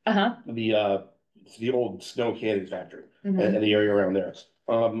Point, Uh-huh. it's the old snow canning factory Mhm. and the area around there.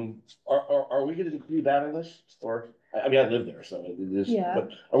 Are we gonna include that in this, or, I mean, I live there, so it is, Yeah.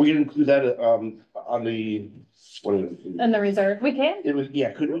 but are we gonna include that, on the, what is it? And the reserve, we can. It was,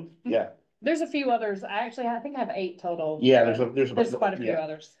 yeah, could we? Yeah, There's a few others. I think I have 8 total. yeah, There's quite a few yeah.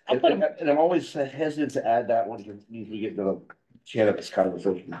 others. I'll put them. And I'm always hesitant to add that one, because we get into the cannabis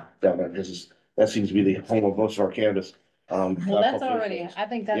conversation down there, because that seems to be the home of most of our cannabis. Well, that's already, I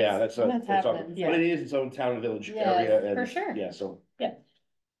think that's. Yeah, that's That's happening. but it is its own town and village Yes, area, and. for sure. Yeah, so.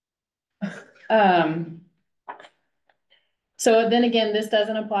 So then again, this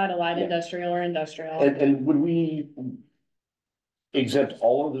doesn't apply to light Yeah. industrial or industrial. And would we exempt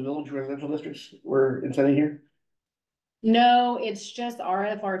all of the village residential districts we're intending here? No, it's just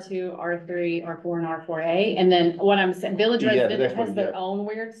RF, R2, R3, R4, and R4A. And then what I'm saying, village Yeah, the residential next one, has their yeah. own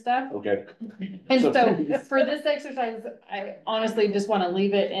weird stuff. Okay, And So- so for this exercise, I honestly just want to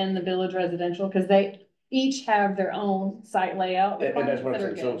leave it in the village residential because they each have their own site layout. and that's what I'm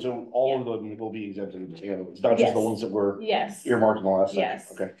requirements that saying, are so good. all of them will be exempted, it's not just the Yes. ones that were Yes. earmarked in the last section,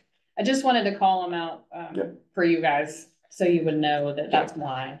 Yes. okay? I just wanted to call them out, Yep. for you guys, so you would know that that's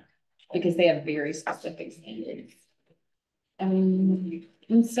why, because they have very specific standards. And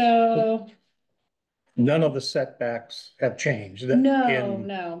so, None of the setbacks have changed. no, in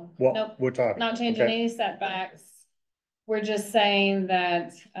no, What nope, we're talking. not changing Okay. any setbacks. We're just saying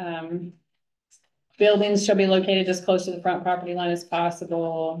that, buildings shall be located as close to the front property line as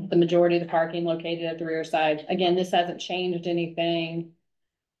possible. The majority of the parking located at the rear side. Again, this hasn't changed anything.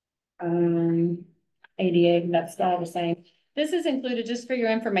 ADA, that's all the same. This is included just for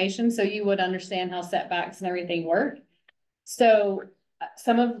your information, so you would understand how setbacks and everything work. So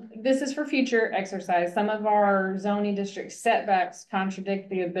this is for future exercise. Some of our zoning district setbacks contradict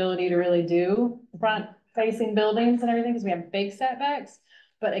the ability to really do front facing buildings and everything, because we have big setbacks.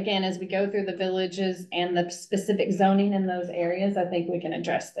 But again, as we go through the villages and the specific zoning in those areas, I think we can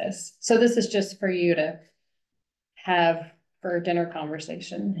address this. So this is just for you to have for dinner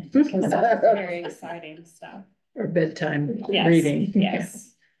conversation, because that's very exciting stuff. Or bedtime Yes, reading.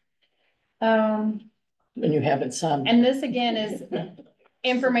 yes. When you haven't some. And this again is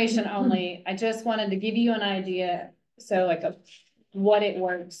information only. I just wanted to give you an idea, so like of what it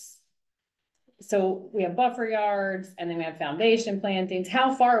works. So we have buffer yards and then we have foundation plantings,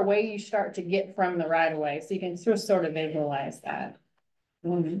 how far away you start to get from the right of way, so you can sort of visualize that.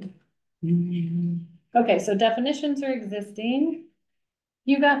 Okay, so definitions are existing.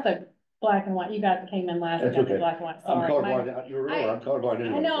 You got the black and white, came in last, you That's got the okay. black and white, I'm sorry. colorblind, you remember, I'm colorblind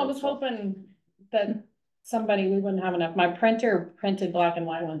anyway. I know, I so was it's fine. hoping that we wouldn't have enough. My printer printed black and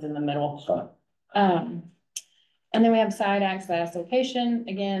white ones in the middle. It's fine. And then we have side access location.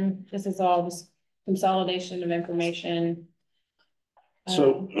 Again, this is all just consolidation of information.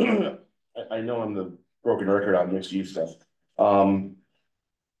 So, I know I'm the broken record on mixed use stuff.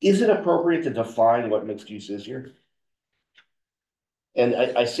 Is it appropriate to define what mixed use is here? And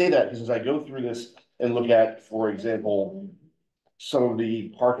I say that because as I go through this and look at, for example, some of the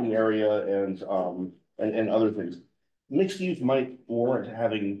parking area and other things, mixed use might warrant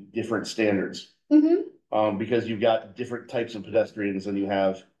having different standards. Because you've got different types of pedestrians than you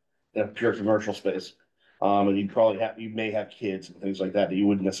have in a pure commercial space. And you may have kids and things like that you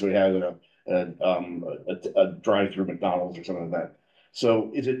wouldn't necessarily have in a drive-through McDonald's or something like that.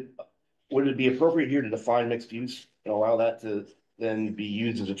 So would it be appropriate here to define mixed use and allow that to then be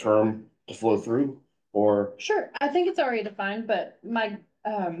used as a term to flow through, or? Sure, I think it's already defined, but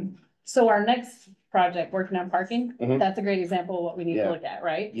so our next project, working on parking, Mhm. that's a great example of what we need to Yeah. look at,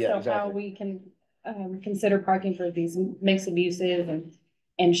 right? Yeah, So how exactly. we can, consider parking for these mix of uses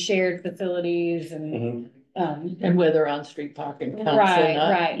and shared facilities and, Mhm. And whether on-street parking counts or right, not.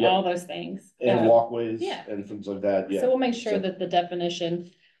 right, Yeah. all those things. And walkways yeah. and things like that, So yeah. we'll make sure So- that the definition,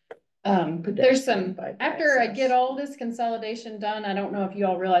 there's Pedestrian some, bike after I access. get all this consolidation done, I don't know if you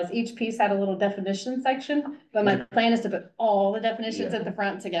all realize each piece had a little definition section, but my plan is to put all the definitions Yeah. at the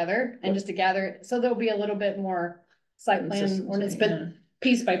front together and Yeah. just to gather it, so there'll be a little bit more site plan ordinance, but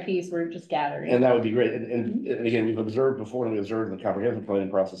piece by piece, we're just gathering. And that would be great, and again, we've observed before, and we observed in the comprehensive planning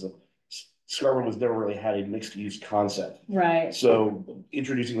process that Scarborough was never really had a mixed use concept. Right, So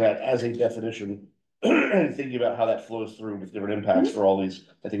introducing that as a definition and thinking about how that flows through with different impacts for all these,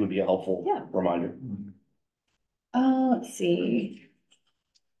 I think would be a helpful Yeah. reminder. let's see.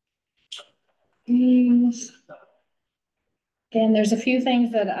 Again, there's a few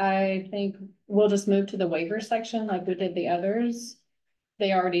things that I think we'll just move to the waiver section like we did the others.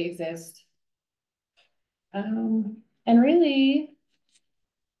 they already exist. And really,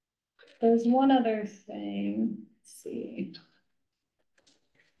 there's one other thing, let's see.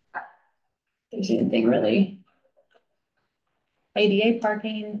 There's anything really. ADA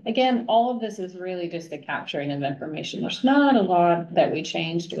parking, again, all of this is really just a capturing of information. There's not a lot that we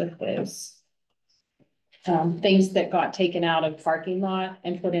changed with this. Things that got taken out of parking lot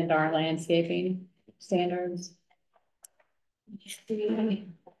and put into our landscaping standards.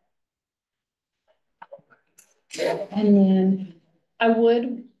 And then I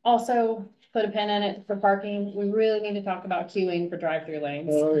would also put a pin in it for parking. We really need to talk about queuing for drive-through lanes.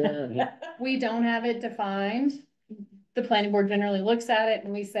 Oh, yeah. We don't have it defined. The planning board generally looks at it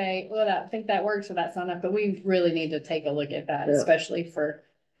and we say, well, I think that works or that's not enough, but we really need to take a look at that, Yeah. especially for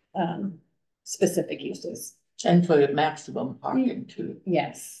specific uses. And for maximum parking too.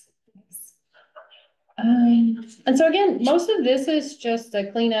 Yes. And so again, most of this is just a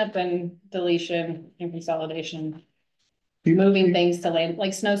cleanup and deletion and consolidation. Moving things to land,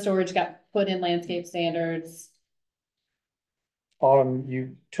 like snow storage got put in landscape standards.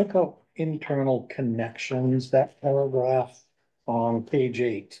 You took out internal connections, that paragraph on page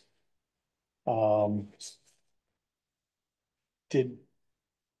 8.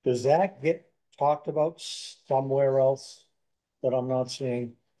 Does that get talked about somewhere else that I'm not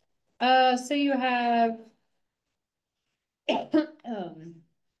seeing? So you have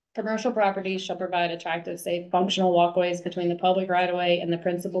commercial properties shall provide attractive, safe, functional walkways between the public right of way and the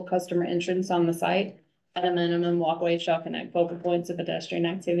principal customer entrance on the site. At a minimum, walkways shall connect focal points of pedestrian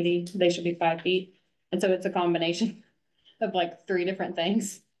activity. They should be 5 feet. And so it's a combination of like 3 different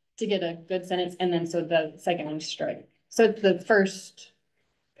things to get a good sentence. And then so the second one's straight. So it's the first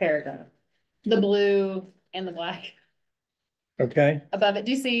paragraph, the blue and the black Okay, above it.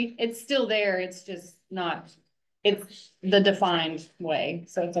 Do you see? It's still there. It's just not, it's the defined way.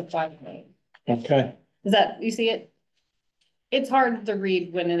 So it's a 5-way. okay. Is that, you see it? It's hard to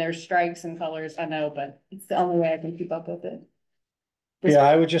read when there's stripes and colors, I know, but it's the only way I can keep up with it. Yeah,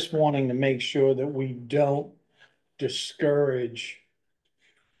 I was just wanting to make sure that we don't discourage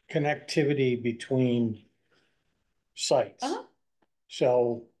connectivity between sites. Uh-huh.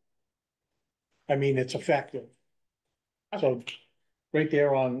 So, I mean, it's effective. So right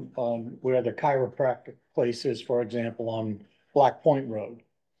there on where the chiropractic place is, for example, on Black Point Road,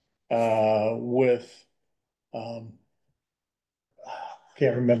 with,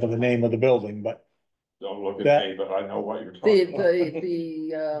 can't remember the name of the building, but Don't look That- at me, but I know what you're The,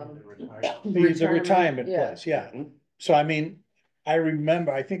 talking about. the retirement yeah. place, yeah. So I mean, I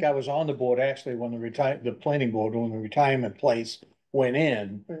remember, I think I was on the board actually when the planning board, when the retirement place went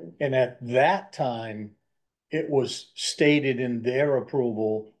in. Right. And at that time, it was stated in their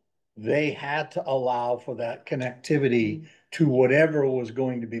approval, they had to allow for that connectivity to whatever was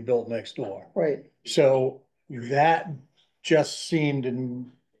going to be built next door. Right, So that just seemed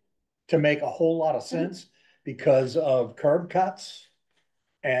to make a whole lot of sense because of curb cuts.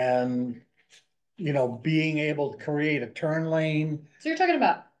 And, you know, being able to create a turn lane. So you're talking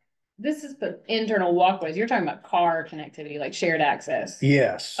about, this is the internal walkways. You're talking about car connectivity, like shared access.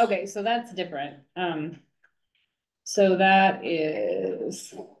 Yes. Okay, so that's different. So that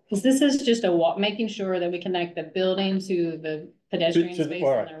is, because this is just a walk, making sure that we connect the building to the pedestrian To the- space all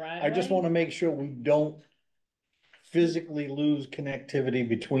on right. the right. I just want to make sure we don't physically lose connectivity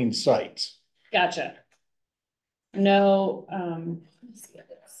between sites. Gotcha. No, let's see,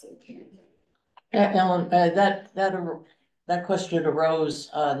 let's see here. Ellen, that question arose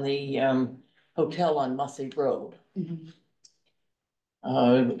on the hotel on Mussey Road. Mhm.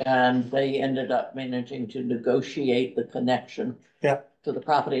 And they ended up managing to negotiate the connection. Yep. To the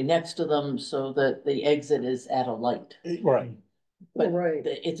property next to them so that the exit is at a light. Right, But right.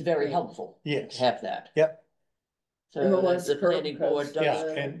 it's very helpful to yes. have that. Yep. And the So less the planning curb board cuts, Yeah,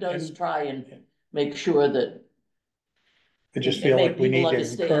 does, and- does and- try and make sure that. I just And feel make like we people need to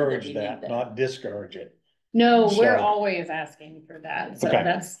understand that we encourage need that, that. not discourage it. No, we're So- always asking for that, so Okay.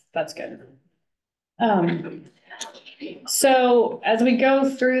 that's good. So as we go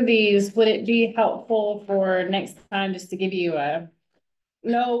through these, would it be helpful for next time just to give you a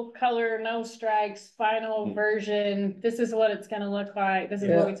no color, no strikes, final version? This is what it's gonna look like, this is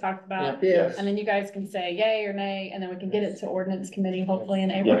what we talked about. Yeah. And then you guys can say yay or nay, and then we can get it to ordinance committee hopefully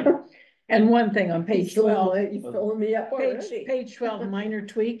in April. And one thing on page 12, You filling me up already. page 12, minor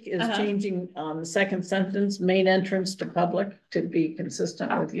tweak is Uh-huh. changing on the second sentence, main entrance to public to be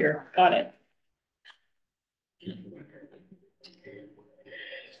consistent with your. Got it.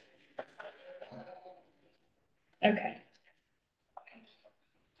 Okay.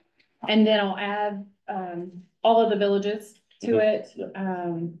 And then I'll add, all of the villages, to it. Yeah.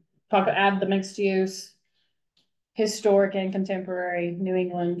 Add the mixed use, historic and contemporary New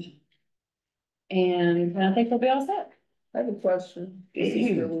England. And I think we'll be all set. I have a question. This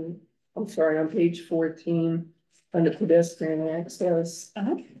is really, I'm sorry, on page 14, under pedestrian access.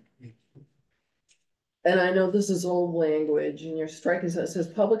 And I know this is old language and you're striking, so it says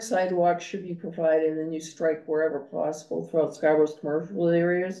public sidewalks should be provided, and then you strike wherever possible throughout Scarborough's commercial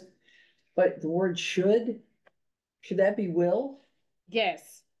areas. But the word should that be will?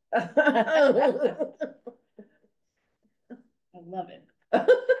 Yes, I love it.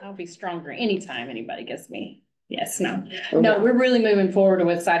 I'll be stronger anytime anybody gets me. Yes, no, no, we're really moving forward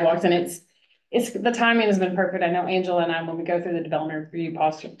with sidewalks, and it's the timing has been perfect. I know Angela and I, when we go through the development review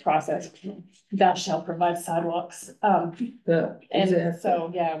process, thou shalt provide sidewalks. Yeah, And exactly. so,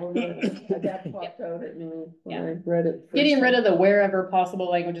 yeah, we're That popped out at me when I read it. first getting rid time. of the wherever possible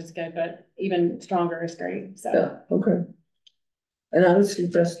language is good, but even stronger is great, so. Yeah, okay. And I would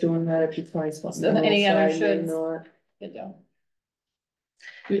suggest doing that if you find something. So any else other I may shoulds? not. Good job.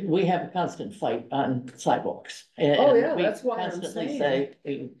 We have a constant fight on sidewalks. and Oh, yeah, we that's why I'm constantly saying. say,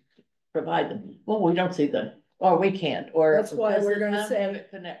 we provide them. Well, we don't see them, or we can't, or. That's why does we're the gonna town say have it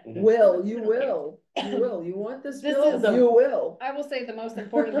connected? You will, you want this This bill, is the- you will. I will say the most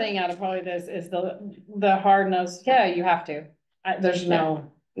important thing out of probably this is the hard nose, yeah, you have to. There's no,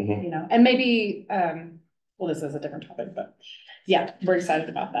 Mhm. you know, and maybe, well, this is a different topic, but yeah, we're excited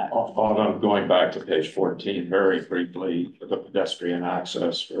about that. Going back to page 14, very briefly, the pedestrian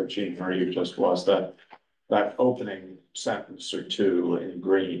access for Jean Marie just was that opening sentence or two in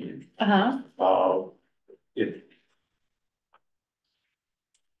green. It.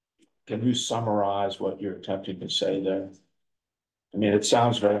 Can you summarize what you're attempting to say there? I mean, it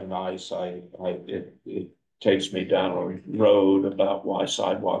sounds very nice. It takes me down a road about why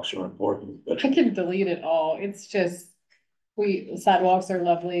sidewalks are important, but. I can delete it all. It's just, sidewalks are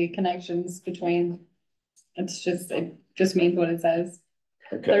lovely connections between. It just means what it says.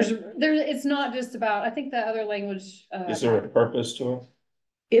 Okay, It's not just about, I think the other language. is there a purpose to it?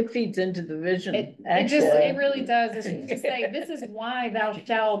 It feeds into the vision, It actually. really does. It's just say, this is why thou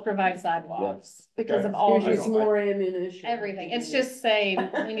shalt provide sidewalks, because of all Gives you this, some more ammunition. everything. It's just saying,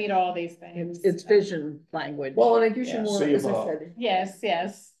 we need all these things. It's vision language. Well, and it gives you Yeah. more, See as I about- said. Yes,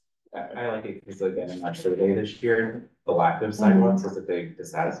 yes. I like it because again, in our survey this year, the lack of sidewalks was a big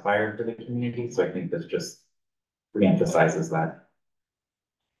dissatisfier for the community, so I think this just reemphasizes that.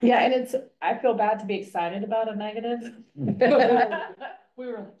 Yeah, and I feel bad to be excited about a negative. We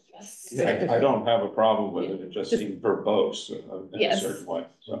were like, yes. I don't have a problem with it. It just seemed verbose in a Yes. certain way,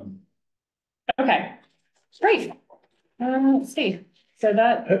 so. Okay, great. Let's see. So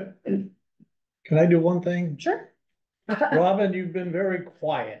that, Can I do one thing? sure. Robin, you've been very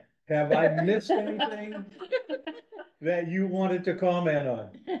quiet. Have I missed anything that you wanted to comment on?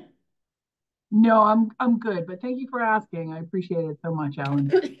 No, I'm good, but thank you for asking. I appreciate it so much,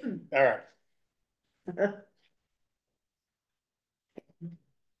 Alan. All right.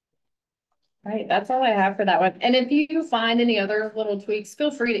 Right, that's all I have for that one. And if you find any other little tweaks, feel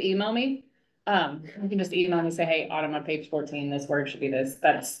free to email me. You can just email me and say, hey, Autumn, on page 14, this word should be this.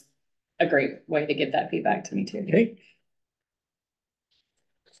 That's a great way to get that feedback to me too. Okay.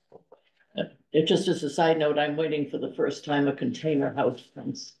 It just as a side note, I'm waiting for the first time a container house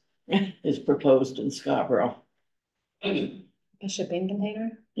is proposed in Scarborough. A shipping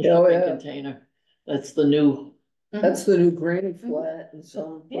container? A Oh, shipping yeah. container. That's the new, That's the new granite flat in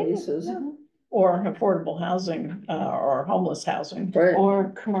some places. Or affordable housing, or homeless housing. Right. Or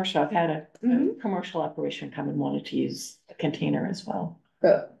commercial, I've had a Mhm. commercial operation come and wanted to use a container as well.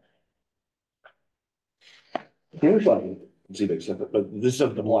 Yeah. Here's like, see big stuff, but this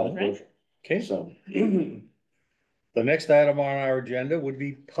is the blind. Right. Okay, So. the next item on our agenda would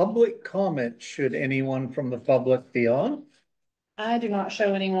be public comment. Should anyone from the public be on? I do not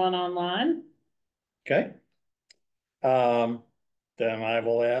show anyone online. Okay. Then I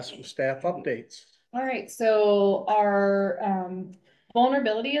will ask for staff updates. All right, so our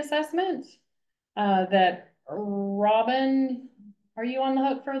vulnerability assessment, that Robin, are you on the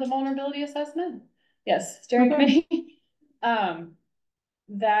hook for the vulnerability assessment? Yes, steering committee.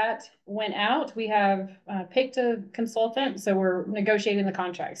 That went out. We have picked a consultant, so we're negotiating the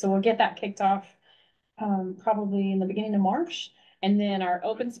contract. So we'll get that kicked off probably in the beginning of March. And then our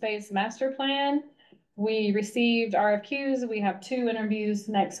open space master plan, we received RFQs. We have 2 interviews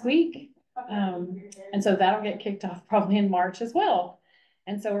next week. And so that'll get kicked off probably in March as well.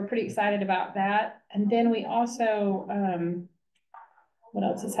 And so we're pretty excited about that. And then we also, what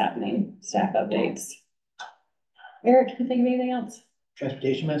else is happening? Staff updates. Eric, can you think of anything else?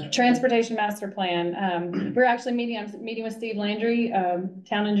 Transportation master plan. We're actually I'm meeting with Steve Landry,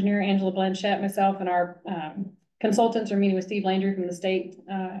 town engineer, Angela Blanchette, myself, and our, consultants are meeting with Steve Landry from the state,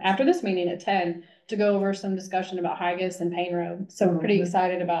 after this meeting at 10 to go over some discussion about Hygus and Payne Road. So we're pretty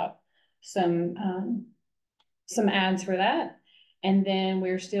excited about some ads for that. And then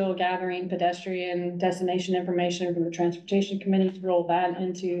we're still gathering pedestrian destination information from the transportation committee to roll that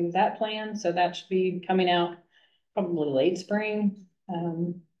into that plan. So that should be coming out probably late spring.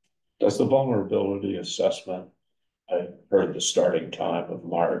 Does the vulnerability assessment, I heard the starting time of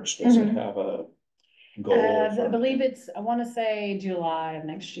March, does it have a goal? I believe I want to say July of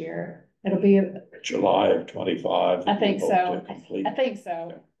next year. It'll be, July of 25? I think so. Complete? I think so.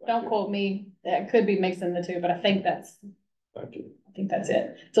 Okay, thank Don't you. quote me. It could be mixing the two, but I think that's Thank you.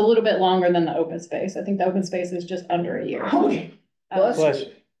 It's a little bit longer than the open space. I think the open space is just under a year. Bless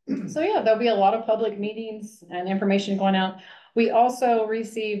you. So yeah, there'll be a lot of public meetings and information going out. We also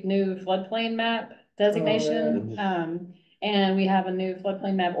received new floodplain map designation. And we have a new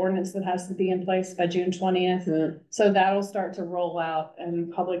floodplain map ordinance that has to be in place by June 20th. Good. So that'll start to roll out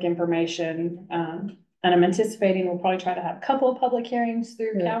in public information. And I'm anticipating we'll probably try to have a couple of public hearings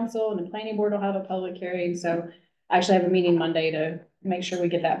through council, and the planning board will have a public hearing. So I actually have a meeting Monday to make sure we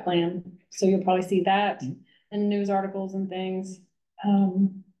get that plan. So you'll probably see that in news articles and things.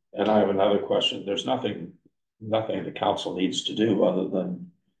 And I have another question. There's nothing the council needs to do other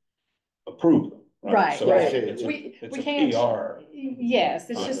than approve them. Right, So right. It's We a can't. PR. Yes,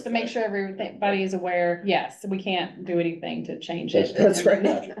 it's just to make sure everybody is aware. Yes, we can't do anything to change it. That's right.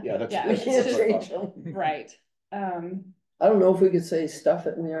 Yeah, that's. Yeah, We it's can't just- change them. Right. I don't know if we could say stuff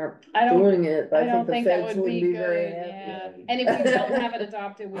it, and we aren't I don't, doing it, but I I don't think the think that feds would wouldn't be be very good, happy. yeah. And if we don't have it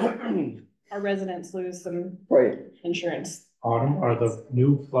adopted, our residents lose some Right. insurance. Autumn, are the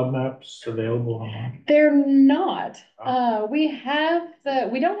new flood maps available online? They're not. We don't have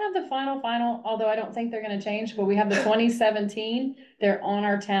the final, although I don't think they're gonna change, but we have the 2017. They're on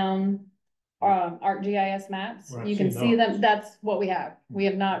our town, ArcGIS maps. Right, You can see see those. them. That's what we have. We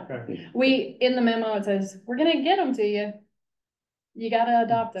have not, Okay. in the memo, it says, we're gonna get them to you. You gotta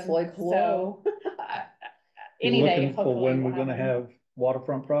adopt them. It's like, hello. So, any You're day, looking for hopefully. when we'll we're gonna them. have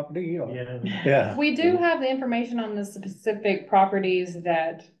waterfront property or? Yeah. Yeah. We do have the information on the specific properties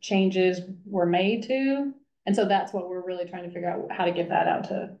that changes were made to. And so that's what we're really trying to figure out, how to get that out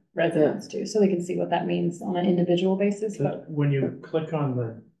to residents too, so they can see what that means on an individual basis, but. When you click on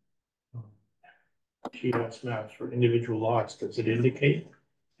the GIS maps for individual lots, does it indicate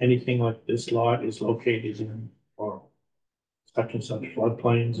anything like this lot is located in or such and such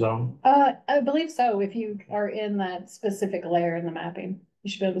floodplain zone? I believe so. If you are in that specific layer in the mapping,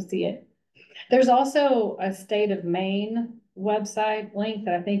 you should be able to see it. There's also a state of Maine website link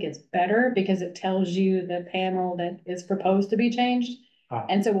that I think is better because it tells you the panel that is proposed to be changed. Ah.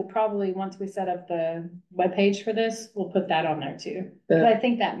 And so we'll probably, once we set up the webpage for this, we'll put that on there too. But I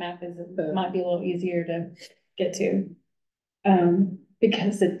think that map might be a little easier to get to.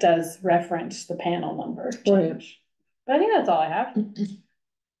 Because it does reference the panel number change. But I think that's all I have.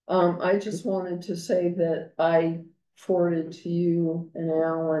 I just wanted to say that I forwarded to you and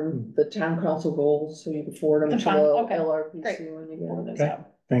Alan the town council goals, so you can forward them That's to fine. the Okay. LRPC Great. when you Pull get those out.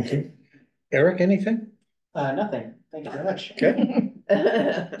 Thank you. Eric, anything? Nothing. Thank you very much. Okay,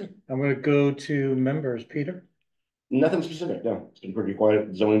 them. I'm gonna go to members. Peter? Nothing specific, no. It's been pretty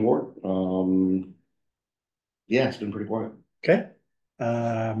quiet, zoning board. Yeah, it's been pretty quiet. Okay,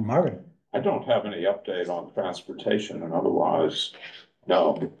 Marvin? I don't have any update on transportation and otherwise,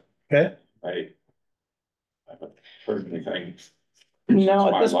 no, Okay, I haven't heard anything. No, since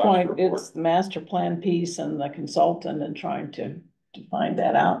at my this last point, report. it's the master plan piece and the consultant and trying to find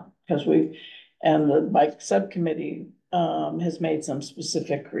that out. Because and the bike subcommittee has made some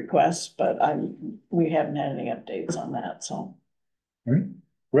specific requests, but we haven't had any updates on that, so.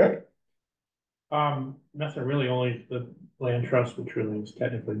 Rick? Nothing really, only the land trust, which really is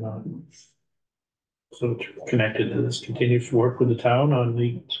technically not. So it's connected to this, continues to work with the town on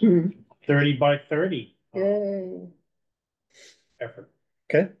the 30 by 30 Yay. effort.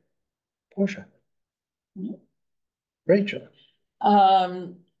 Okay. Portia? Rachel?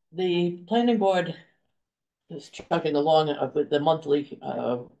 The planning board is chugging along with the monthly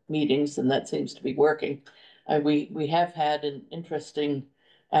meetings, and that seems to be working. We have had an interesting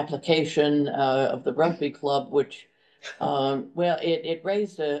application of the rugby club, which well, it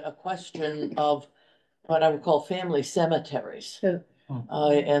raised a question of what I would call family cemeteries. Yeah.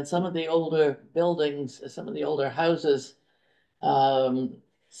 And some of the older buildings, some of the older houses, some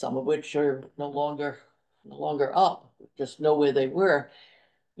of which are no longer up, just know where they were.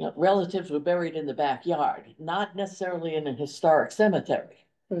 relatives were buried in the backyard, not necessarily in a historic cemetery,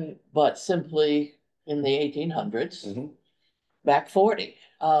 Right. but simply in the 1800s, Mhm. back 40,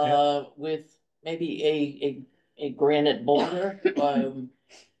 with maybe a granite border,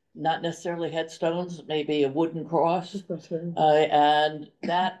 not necessarily headstones, maybe a wooden cross. And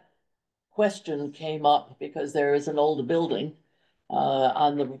that question came up because there is an old building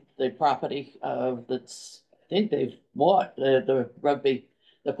on the property that's, I think they've bought the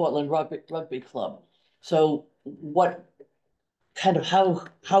Portland Rugby Club. So what kind of,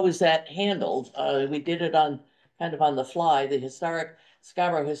 how is that handled? We did it on, kind of on the fly, the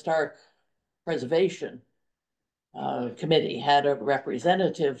Scarborough Historic Preservation Committee had a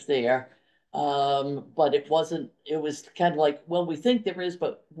representative there. But it was kind of like, well, we think there is,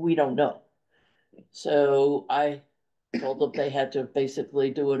 but we don't know. So I told them they had to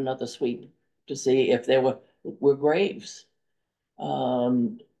basically do another sweep to see if there were graves.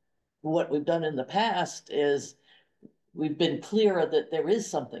 What we've done in the past is we've been clearer that there is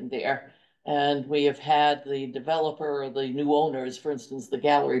something there. And we have had the developer or the new owners, for instance, the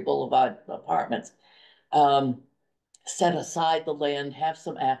Gallery Boulevard Apartments, set aside the land, have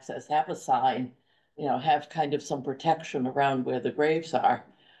some access, have a sign, have kind of some protection around where the graves are.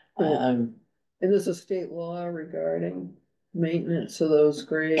 And there's a state law regarding maintenance of those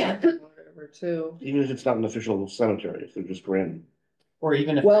graves, or whatever, too. Even if it's not an official cemetery, if they're just random. Or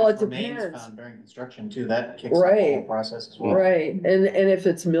even if Well, there's it remains depends. found during construction too, that kicks off the whole Right. process as well. Right, and if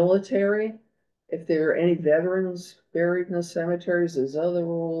it's military, if there are any veterans buried in the cemeteries, there's other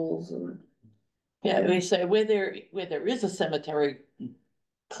rules and. Yeah, we say where there is a cemetery,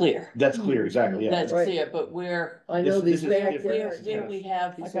 clear. That's clear, exactly, yeah. That's Right. clear, but where I know This these is different. backyards. where we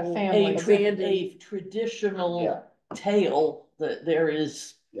have These Like a old family. abandoned- a traditional Yeah. tale that there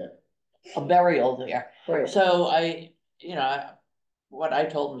is Yeah. a burial there. Right, So what I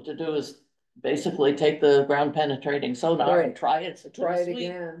told them to do is basically take the ground penetrating sonar and Right. try it. try it sweep,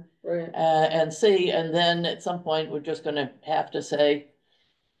 again, right, and see, and then at some point, we're just gonna have to say,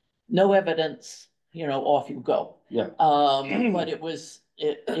 no evidence, off you go. Yeah. But it was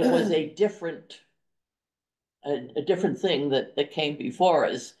a different thing that came before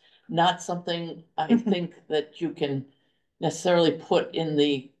us, not something I think that you can necessarily put in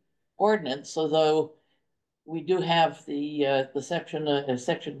the ordinance, although we do have the section of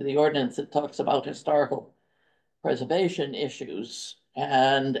the ordinance that talks about historical preservation issues,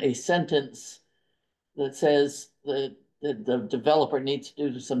 and a sentence that says that the developer needs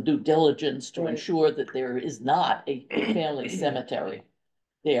to do some due diligence to Right. ensure that there is not a family cemetery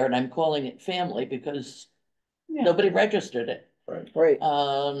there, and I'm calling it family because Yeah. nobody registered it. right.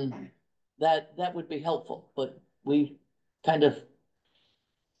 That would be helpful, but we kind of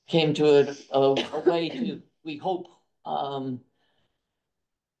came to a way to, we hope,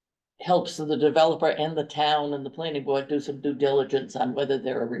 helps the developer and the town and the planning board do some due diligence on whether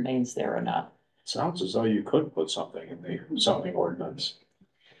there are remains there or not. Sounds as though you could put something in the zoning ordinance.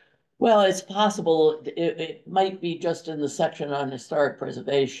 Well, it's possible, it might be just in the section on historic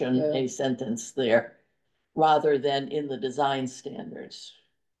preservation, Yeah. a sentence there, rather than in the design standards.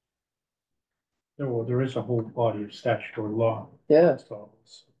 No, there is a whole body of statutory law. Yeah. So,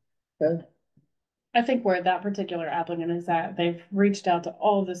 I think where that particular applicant is at, they've reached out to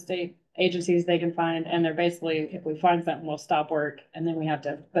all the state agencies they can find, and they're basically, if we find something, we'll stop work, and then we have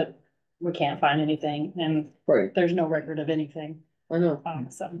to, but we can't find anything, and Right, there's no record of anything, I know,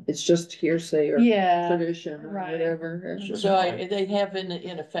 so. it's just hearsay or Yeah, tradition or right. whatever. So they have in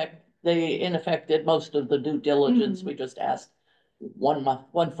effect did most of the due diligence, we just asked one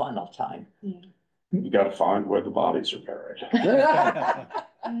final time. You gotta find where the bodies are buried. That's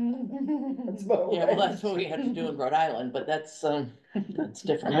about Yeah, well, right. that's what we had to do in Rhode Island, but that's different.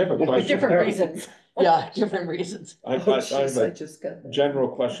 I have a question. Different reasons. Yeah, different reasons. I Oh, have jeez, I a just got that. general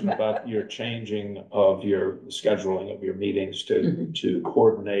question about your changing of your scheduling of your meetings to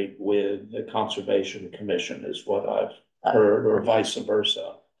coordinate with the Conservation Commission is what I've heard, or vice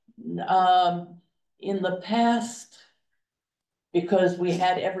versa. In the past, because we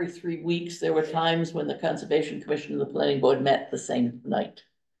had every 3 weeks, there were times when the Conservation Commission and the Planning Board met the same night.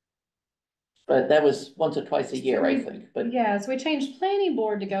 But that was once or twice a year, I think, but yeah, so we changed planning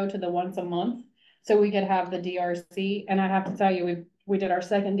board to go to the once a month, so we could have the DRC, and I have to tell you, we did our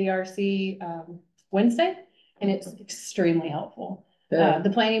second DRC, Wednesday, and it's extremely helpful. Yeah. The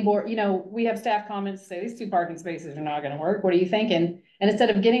planning board, we have staff comments say these 2 parking spaces are not gonna work, what are you thinking? And instead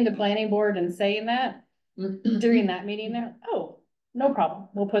of getting the planning board and saying that, during that meeting there, oh, no problem,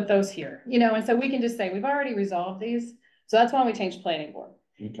 we'll put those here, and so we can just say, we've already resolved these, so that's why we changed planning board.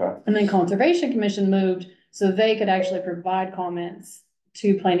 Okay. And then Conservation Commission moved, so they could actually provide comments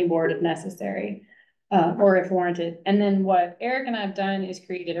to planning board if necessary. Or if warranted. And then what Eric and I have done is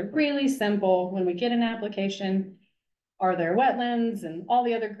created a really simple, when we get an application, are there wetlands and all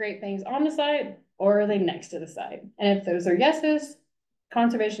the other great things on the site, or are they next to the site? And if those are yeses,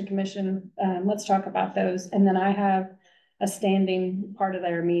 Conservation Commission, let's talk about those. And then I have a standing part of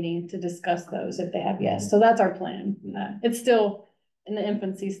their meeting to discuss those if they have yes. So that's our plan. It's still in the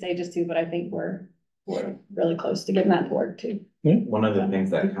infancy stages too, but I think we're really close to getting that to work too. One of the things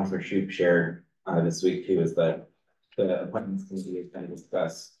that Councilor Shoup shared this week too is that the appointments committee is going to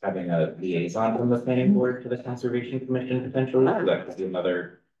discuss having a liaison from the planning board to the Conservation Commission potentially. So that could be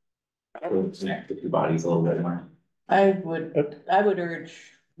another connect the two bodies a little bit more. I would urge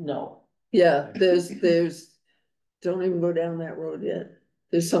no. Yeah, there's, don't even go down that road yet.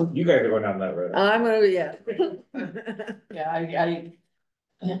 There's some, You guys are going down that road. I'm gonna, yeah. Yeah,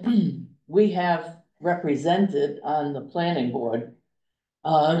 we have represented on the planning board,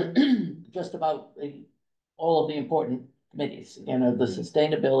 just about all of the important committees, you know, the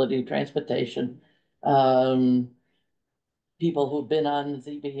sustainability, transportation, people who've been on the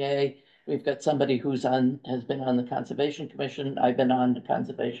ZBA. We've got somebody has been on the Conservation Commission. I've been on the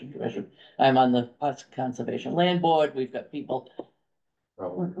Conservation Commission. I'm on the Conservation Land Board. We've got people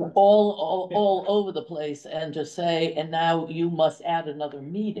all over the place, and to say, and now you must add another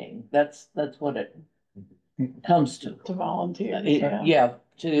meeting. That's what it comes to. To volunteer. Yeah,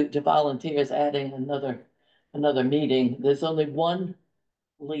 to volunteers adding another meeting. There's only one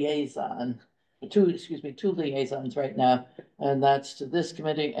liaison, two liaisons right now, and that's to this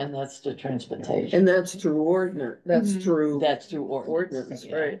committee and that's to transportation. And that's through ordinance, that's through. That's through Ordinance,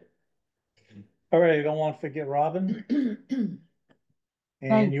 yeah. right. All right, I don't want to forget Robin. And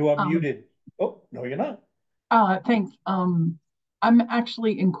Thanks, you are muted. Oh, no, you're not. Thanks. I'm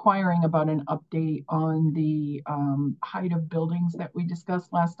actually inquiring about an update on the height of buildings that we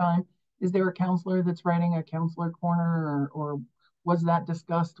discussed last time. Is there a counselor that's writing a counselor corner, or was that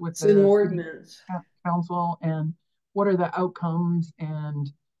discussed with It's an the ordinance. council? And what are the outcomes,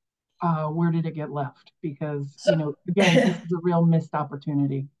 and where did it get left? Because, you know, again, this is a real missed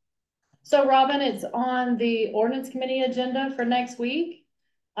opportunity. So Robin, it's on the ordinance committee agenda for next week.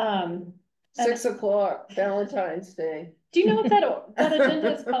 6 o'clock, Valentine's Day. Do you know if that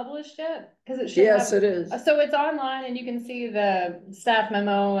agenda is published yet? Because it should. Yes, it is. So it's online and you can see the staff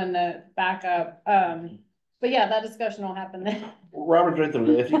memo and the backup. But yeah, that discussion will happen then. Robert, right there,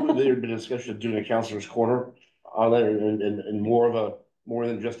 if you, there'd been a discussion of doing a counselor's corner on there and more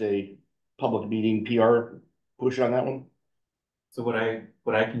than just a public meeting PR push on that one. So what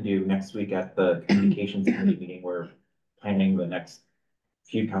I can do next week at the communications committee meeting, we're planning the next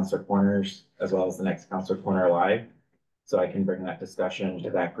few counselor corners as well as the next counselor corner live. So I can bring that discussion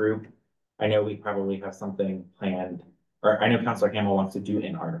to that group. I know we probably have something planned, or I know Counselor Hamel wants to do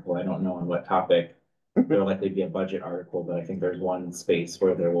an article. I don't know on what topic. There'll likely be a budget article, but I think there's one space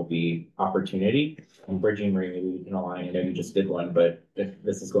where there will be opportunity. And Bridging Marie, maybe we can align. I know you just did one, but if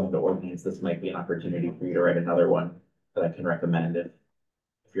this is going to ordinance, this might be an opportunity for you to write another one that I can recommend if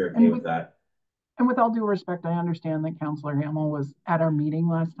you're okay with that. And with all due respect, I understand that Counselor Hamel was at our meeting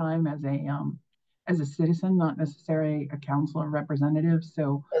last time as a citizen, not necessarily a council representative.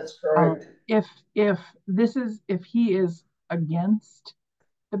 So that's correct. If he is against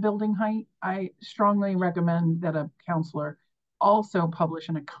the building height, I strongly recommend that a counselor also publish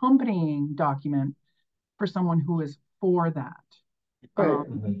an accompanying document for someone who is for that.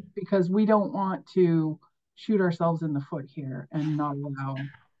 Because we don't want to shoot ourselves in the foot here and not allow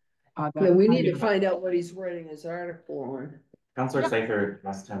that. Yeah, we need to find out what he's writing his article on. Counselor Seifer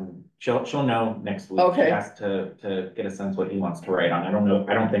asked him, she'll know next week. Okay. She asked to get a sense what he wants to write on. I don't know.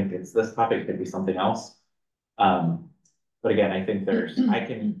 I don't think it's this topic. It could be something else. But again, I think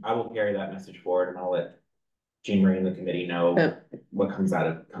I will carry that message forward and I'll let Jean Marie and the committee know what comes out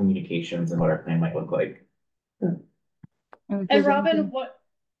of communications and what our plan might look like. And Robin,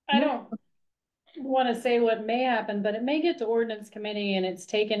 I don't want to say what may happen, but it may get to ordinance committee and it's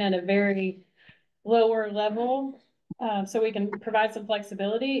taken at a very lower level. So we can provide some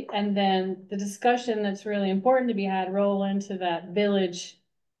flexibility, and then the discussion that's really important to be had roll into that village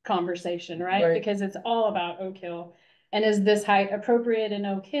conversation, right? Because it's all about Oak Hill, and is this height appropriate in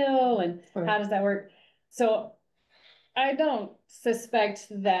Oak Hill, and how does that work? So I don't suspect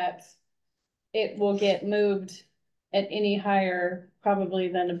that it will get moved at any higher probably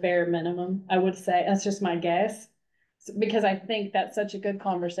than a bare minimum. I would say that's just my guess. Because I think that's such a good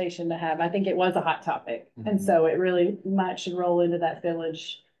conversation to have. I think it was a hot topic. And so it really should roll into that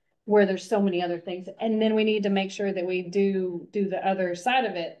village where there's so many other things. And then we need to make sure that we do the other side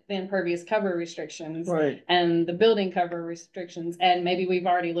of it, the impervious cover restrictions. Right. And the building cover restrictions, and maybe we've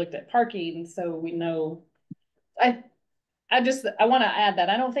already looked at parking, so we know. I wanna add that,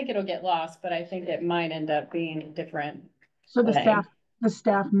 I don't think it'll get lost, but I think it might end up being different. So the Okay.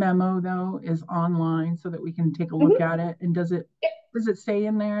 staff memo though is online so that we can take a look at it. And does it say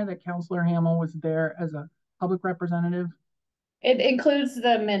in there that Counselor Hamel was there as a public representative? It includes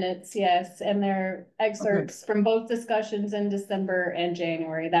the minutes, yes, and their excerpts from both discussions in December and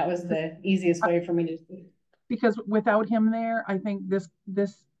January. That was the easiest way for me to. Because without him there, I think this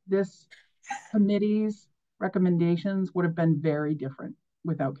committee's recommendations would have been very different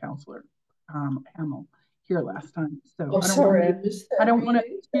without Counselor Hamel here last time. So Oh, sorry, I missed that. I don't want to,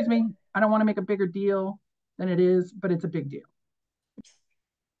 excuse me, I don't want to make a bigger deal than it is, but it's a big deal.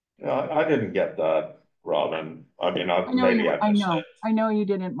 I didn't get that, Robin. I mean, I know maybe you, I missed it. I know you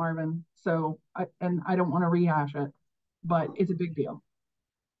didn't, Marvin. So and I don't want to rehash it, but it's a big deal.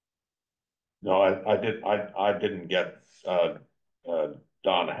 No, I didn't get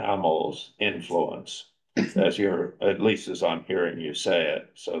Don Hamel's influence as at least as I'm hearing you say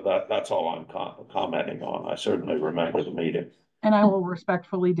it. So that's all I'm commenting on. I certainly remember the meeting. And I will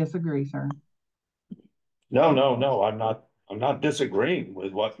respectfully disagree, sir. No, I'm not disagreeing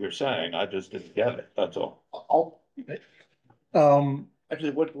with what you're saying. I just didn't get it. That's all.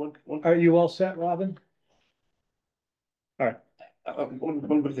 Actually, what, Are you all set, Robin? All right. one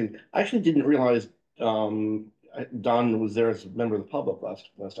quick thing. I actually didn't realize, Don was there as a member of the public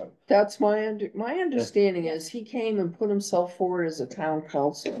last time. That's my understanding is he came and put himself forward as a town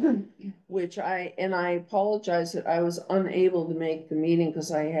council, which I apologize that I was unable to make the meeting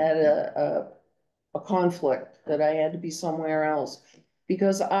because I had a conflict that I had to be somewhere else.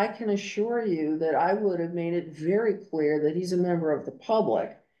 Because I can assure you that I would have made it very clear that he's a member of the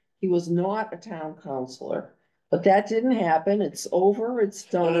public. He was not a town councilor. But that didn't happen. It's over. It's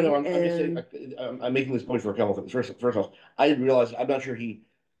done. No, I'm just saying, I'm making this point for a couple of things. First off, I didn't realize, I'm not sure he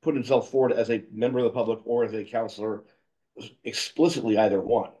put himself forward as a member of the public or as a counselor explicitly either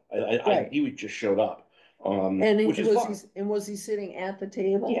one. He just showed up. Which is fine. Was he sitting at the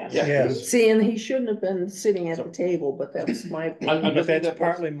table? Yes. Yes. See, and he shouldn't have been sitting at the table, but that's my. But that's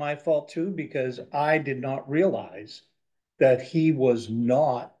partly my fault too, because I did not realize that he was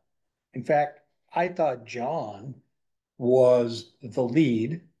not, in fact, I thought John was the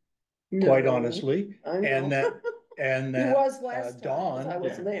lead, quite No, honestly, I know. and He that was last time, 'cause I Don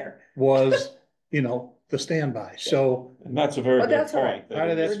wasn't there. was, the standby. So And that's a very But good that's all point. right. part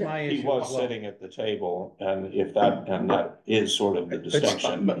of that that's my He issue was as well. sitting at the table, and that is sort of the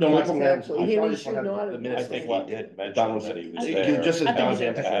distinction. No, my point is, Exactly. He should not have- I think he did mention Don was that he was there. there. Just as I think Don he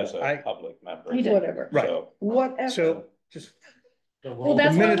did. As I- a public member. He did. Whatever, Right. So, whatever. So just, Well, the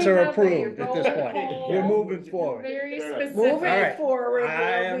that's why minutes we are have approved a at this point. roll We're call. moving forward. Very All specific. Moving All right. forward, I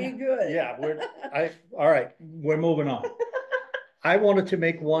we'll am- be good. Yeah, all right, we're moving on. I wanted to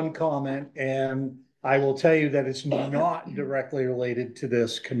make one comment, and I will tell you that it's not directly related to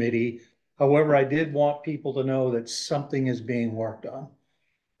this committee. However, I did want people to know that something is being worked on.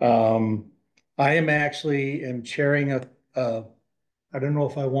 I am chairing I don't know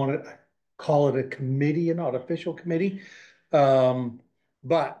if I want to call it a committee, an official committee.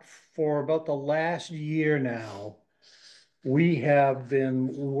 But for about the last year now, we have been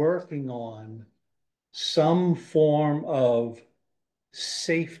working on some form of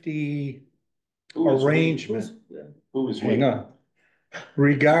safety arrangement. who was Hang we? on.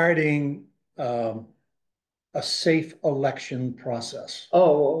 Regarding a safe election process.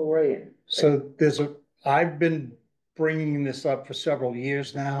 Oh, right. So I've been bringing this up for several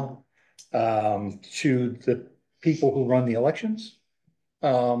years now, to the people who run the elections.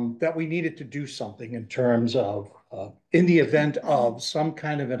 That we needed to do something in terms of, in the event of some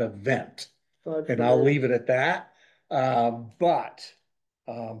kind of an event. And I'll leave it at that. But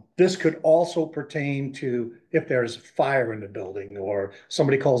this could also pertain to if there's a fire in the building or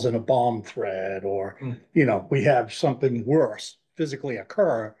somebody calls in a bomb threat or, we have something worse physically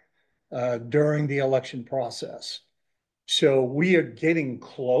occur during the election process. So we are getting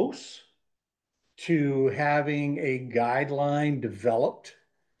close to having a guideline developed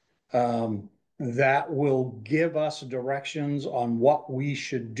that will give us directions on what we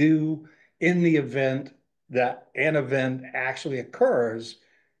should do in the event that an event actually occurs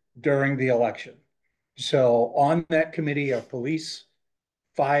during the election. So on that committee are police,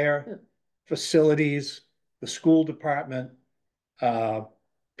 fire, facilities, the school department,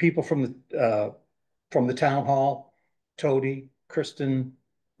 people from the town hall, Tody, Kristen,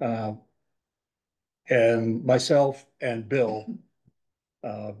 and myself and Bill.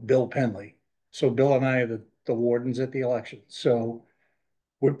 Bill Penley. So Bill and I are the wardens at the election. So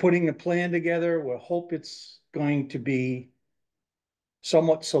we're putting a plan together. We hope it's going to be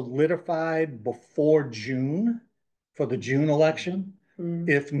somewhat solidified before June for the June election.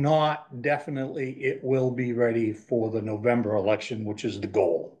 If not, definitely it will be ready for the November election, which is the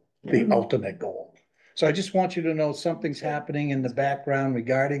goal, the ultimate goal. So I just want you to know something's happening in the background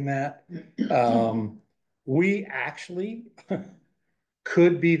regarding that. We actually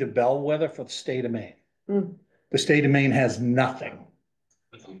could be the bellwether for the state of Maine. The state of Maine has nothing.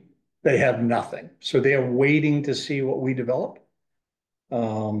 They have nothing. So they're waiting to see what we develop.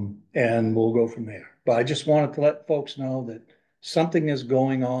 And we'll go from there. But I just wanted to let folks know that something is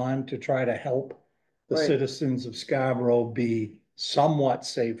going on to try to help the citizens of Scarborough be somewhat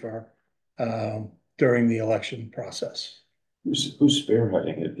safer during the election process. Who's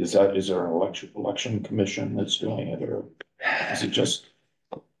spearheading it? Is there an election commission that's doing it, or is it just?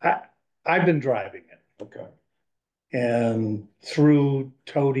 I've been driving it. Okay. And through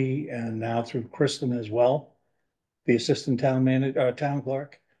Tody and now through Kristen as well, the assistant town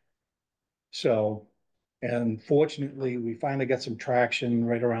clerk. So, and fortunately, we finally got some traction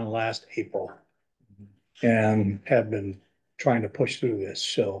right around last April and have been trying to push through this,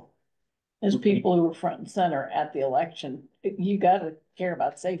 so. As people who were front and center at the election, you gotta care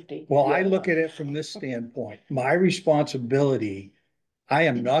about safety. Well, I look at it from this standpoint, my responsibility, I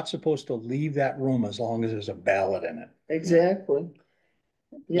am not supposed to leave that room as long as there's a ballot in it. Exactly.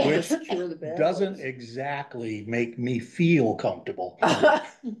 Yeah, Which secure the ballots. doesn't exactly make me feel comfortable.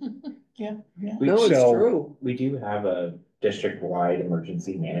 Yeah. No, it's So- true. We do have a district-wide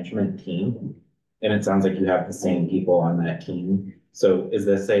emergency management team, and it sounds like you have the same people on that team. So is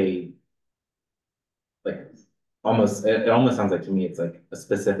this it almost sounds like to me, it's like a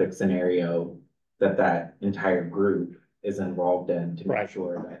specific scenario that entire group is involved in to make Right.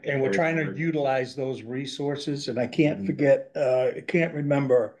 sure that. And we're trying to utilize those resources, and I can't forget, I can't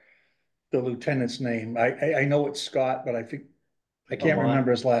remember the lieutenant's name. I know it's Scott, but I can't Vaughn.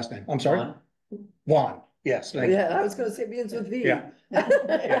 remember his last name. I'm sorry? Juan, yes. thank you. Yeah, I was gonna say it begins with V. Yeah.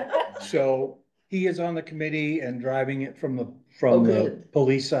 So he is on the committee and driving it from the good.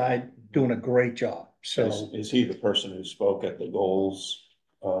 police side, doing a great job, so. Is he the person who spoke at the goals?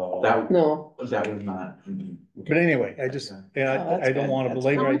 That No, was not. But anyway, I just, that's I don't good. want to That's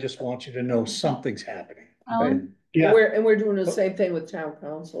belabor, I good. just want you to know something's happening. Alan, Yeah. we're doing the same thing with town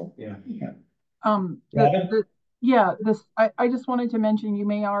council. Robin? I just wanted to mention, you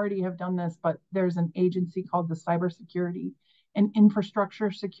may already have done this, but there's an agency called the Cybersecurity and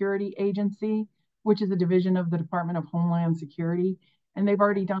Infrastructure Security Agency, which is a division of the Department of Homeland Security. And they've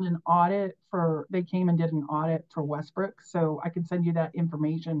already done an audit they came and did an audit for Westbrook. So I can send you that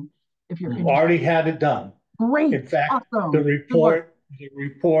information if you're interested. Already had it done. Great. In fact, Awesome. the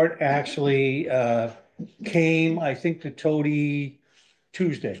report actually came, I think, to Tody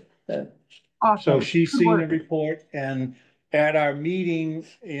Tuesday. Awesome. So she's Good seen work. the report, and at our meeting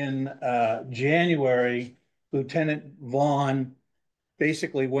in January, Lieutenant Vaughn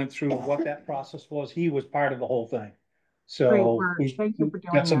basically went through what that process was. He was part of the whole thing. Great So work. we Thank you for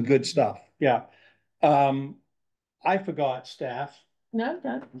doing got some that. good stuff. Yeah. I forgot staff. No,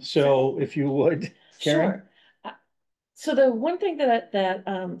 no. So if you would, Karen? Sure. So the one thing that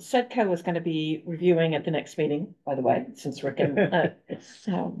Sedco is going to be reviewing at the next meeting, by the way, since Rick and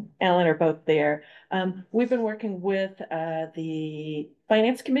Alan are both there, we've been working with the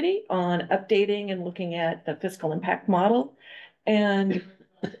Finance Committee on updating and looking at the fiscal impact model. And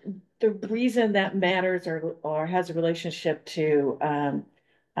the reason that matters or has a relationship to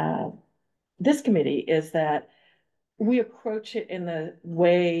this committee is that we approach it in the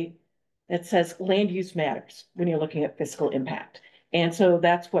way that says land use matters when you're looking at fiscal impact. And so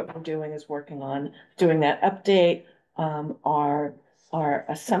that's what we're doing, is working on doing that update. Our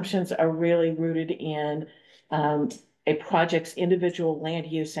assumptions are really rooted in a project's individual land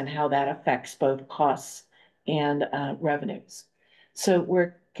use and how that affects both costs and revenues. So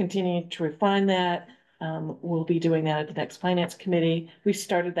we're continuing to refine that. We'll be doing that at the next Finance Committee. We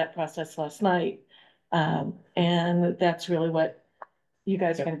started that process last night. And that's really what you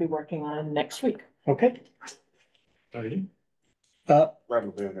guys are going to be working on next week. Okay.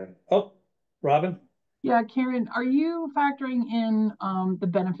 Robin? Yeah, Karen, are you factoring in the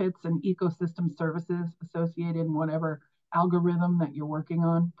benefits and ecosystem services associated in whatever algorithm that you're working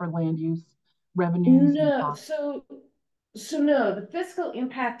on for land use revenues? and No, costs? so no, the fiscal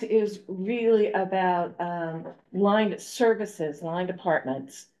impact is really about line services, line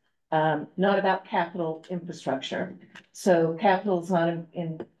departments, not about capital infrastructure. So capital is not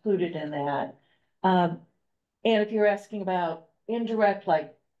included in that. And if you're asking about indirect,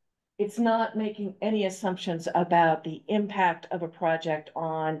 like, it's not making any assumptions about the impact of a project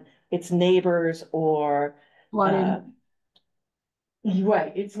on its neighbors or. Flooding.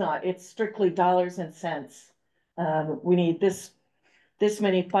 Right, it's not, it's strictly dollars and cents. We need this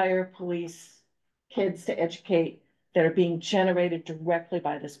many fire, police, kids to educate that are being generated directly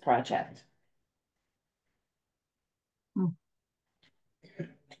by this project.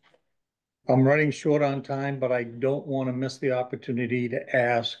 I'm running short on time, but I don't want to miss the opportunity to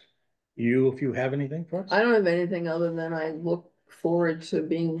ask you if you have anything for us. I don't have anything other than I look forward to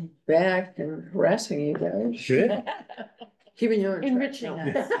being back and harassing you guys. Good. Keeping you on track. Enriching No.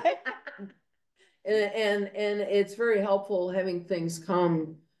 us. And it's very helpful having things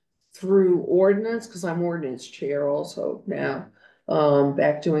come through ordinance, because I'm ordinance chair also now.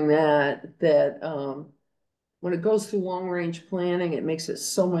 Back doing that, when it goes through long range planning, it makes it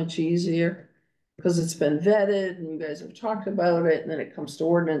so much easier. Because it's been vetted and you guys have talked about it, and then it comes to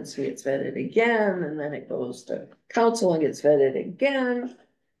ordinance, and gets vetted again, and then it goes to council and gets vetted again.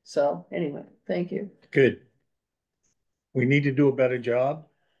 So anyway, thank you. Good. We need to do a better job.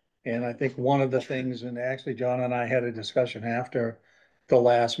 And I think one of the things, and actually John and I had a discussion after the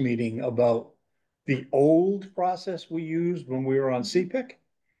last meeting about the old process we used when we were on CPIC.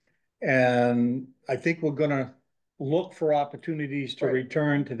 And I think we're gonna look for opportunities to Right.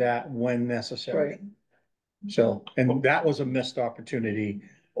 return to that when necessary. Right. So, and that was a missed opportunity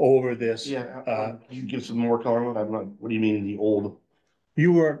over this. Yeah, you give some more color on that. I'm not, what do you mean the old?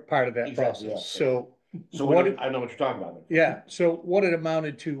 You were part of that Exactly, process, yeah. so. So what- I know what you're talking about. Yeah, so what it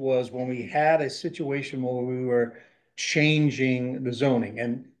amounted to was when we had a situation where we were changing the zoning,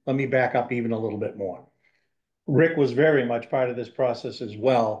 and let me back up even a little bit more. Rick was very much part of this process as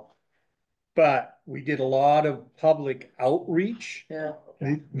well, but we did a lot of public outreach. Yeah.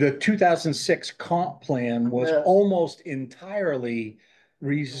 The 2006 comp plan was Yeah. almost entirely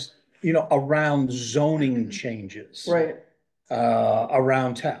around zoning changes. Right.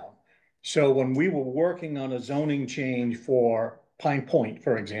 Around town. So when we were working on a zoning change for Pine Point,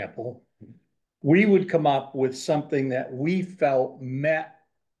 for example, we would come up with something that we felt met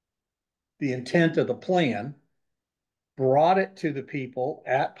the intent of the plan, brought it to the people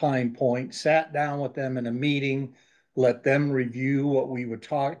at Pine Point, sat down with them in a meeting, let them review what we were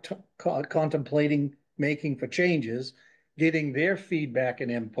contemplating making for changes, getting their feedback and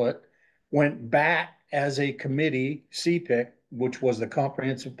input, went back as a committee, CPIC, which was the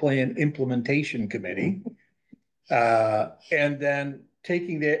Comprehensive Plan Implementation Committee. And then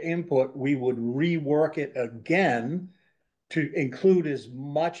taking their input, we would rework it again to include as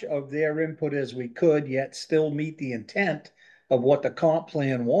much of their input as we could, yet still meet the intent of what the comp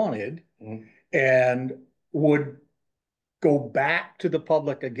plan wanted. Mhm. And would go back to the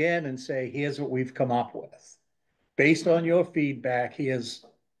public again and say, here's what we've come up with. Based on your feedback, here's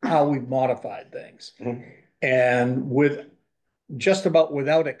how we've modified things. Mhm. And with just about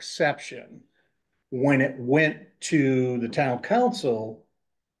without exception, when it went to the town council,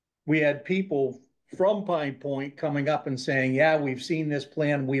 we had people from Pine Point coming up and saying, yeah, we've seen this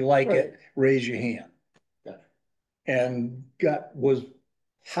plan, we like it, raise your hand. Yeah. And was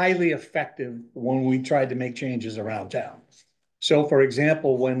highly effective when we tried to make changes around town. So for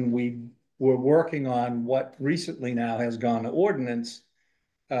example, when we were working on what recently now has gone to ordinance,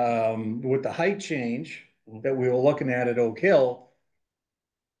 with the height change that we were looking at Oak Hill,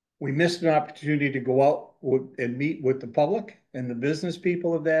 we missed an opportunity to go out and meet with the public and the business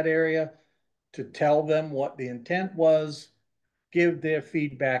people of that area to tell them what the intent was, give their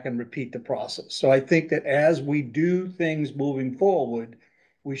feedback and repeat the process. So I think that as we do things moving forward,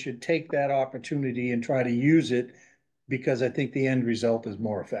 we should take that opportunity and try to use it, because I think the end result is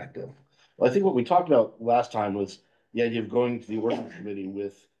more effective. Well, I think what we talked about last time was the idea of going to the ordinance committee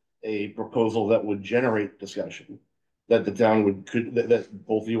with a proposal that would generate discussion. That the town that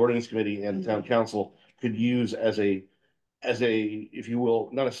both the ordinance committee and the town council could use as a, if you will,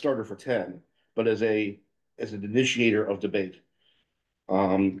 not a starter for 10, but as an initiator of debate.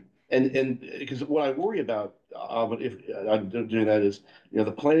 And because what I worry about, if I'm doing that is, the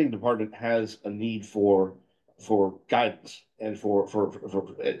planning department has a need for guidance and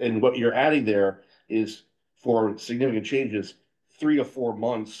and what you're adding there is for significant changes, 3 to 4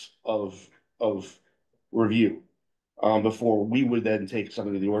 months of review, before we would then take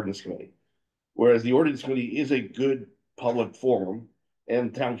something to the ordinance committee. Whereas the ordinance committee is a good public forum,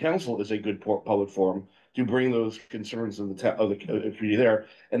 and town council is a good public forum to bring those concerns of the community there,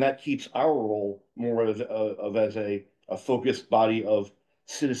 and that keeps our role more of as a focused body of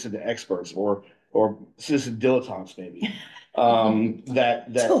citizen experts or citizen dilettantes maybe,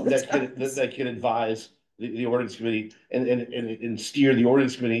 that can advise the ordinance committee and steer the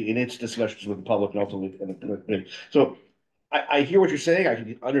ordinance committee in its discussions with the public and ultimately. And the committee. So I hear what you're saying. I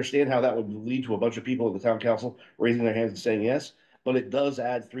can understand how that would lead to a bunch of people at the town council raising their hands and saying yes, but it does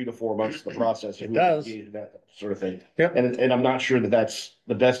add 3 to 4 months to the process. It does. That sort of thing. Yep. And I'm not sure that that's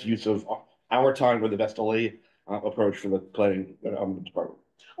the best use of our time or the best delay approach for the planning department.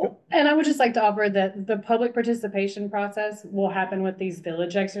 And I would just like to offer that the public participation process will happen with these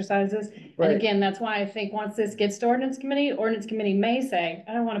village exercises. Right. And again, that's why I think once this gets to ordinance committee may say,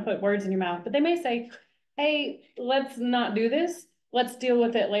 I don't want to put words in your mouth, but they may say, hey, let's not do this. Let's deal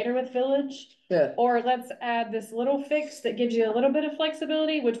with it later with village. Yeah. Or let's add this little fix that gives you a little bit of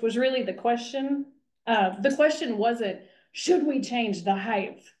flexibility, which was really the question. The question wasn't, should we change the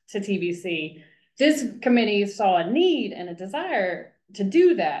height to TBC? This committee saw a need and a desire to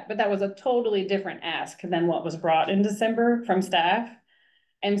do that, but that was a totally different ask than what was brought in December from staff.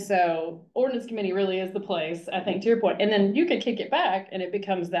 And so ordinance committee really is the place, I think, to your point. And then you could kick it back and it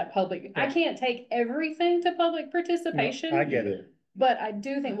becomes that public. I can't take everything to public participation. I get it. But I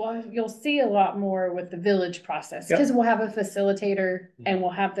do think, well, you'll see a lot more with the village process, Yep. because we'll have a facilitator and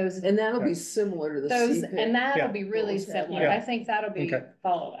we'll have those, And that'll be similar to the CPIC. and that'll Yeah. be really Those have- similar. Yeah. I think that'll be, Okay.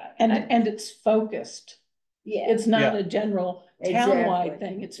 follow that. And it's focused. Yeah. It's not Yeah. a general Exactly. townwide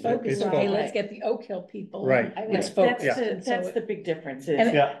thing. It's focused It's on, hey, focused. let's get the Oak Hill people. Right. It's focused. That's, And so that's it- the big difference is,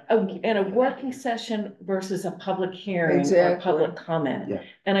 And- Yeah. in a working session versus a public hearing or Exactly. public comment. Yeah.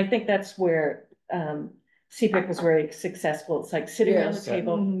 And I think that's where, CPIC was very successful. It's like sitting around the Yes.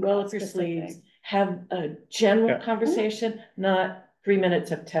 table, Mhm. roll up your Specific. sleeves, have a general Yeah. conversation, not 3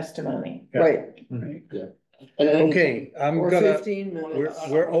 minutes of testimony. Yeah. Right, And Okay, I'm or gonna, 15 minutes.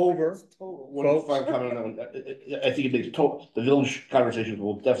 we're over. Total. One Folks. final comment on that. I think it makes the village conversations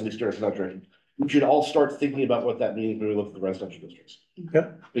will definitely stir us in that direction. We should all start thinking about what that means when we look at the residential districts.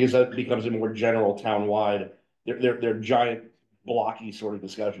 Yep. Because that becomes a more general townwide, they're giant blocky sort of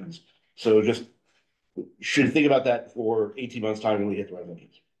discussions. So just should think about that for 18 months' time when we hit the residential.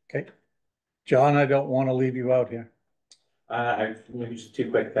 John, I don't want to leave you out here. I've maybe just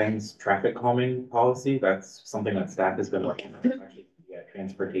 2 quick things. Traffic calming policy, that's something that staff has been working on, actually,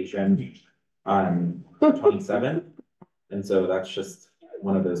 transportation on 27. And so that's just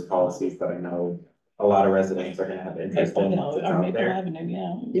one of those policies that I know a lot of residents are gonna have interest in. once it's Or out Maple there. Avenue,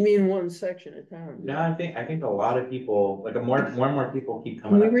 yeah. You mean one section at a time? No, I think a lot of people, like more and more people keep Can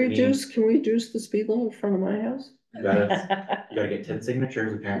coming we up to me. reduce the speed limit in front of my house? You gotta get 10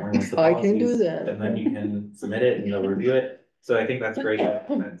 signatures apparently. once the I can do policies- that. And then you can submit it and they'll review it. So I think that's great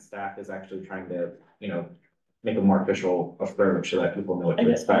that staff is actually trying to, make a more official approach so that people know what I to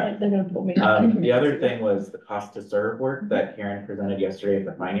guess expect. they're gonna put me. The other thing was the cost to serve work that Karen presented yesterday at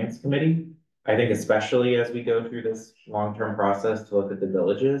the finance committee. I think especially as we go through this long-term process to look at the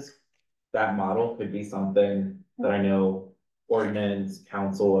villages, that model could be something that I know ordinance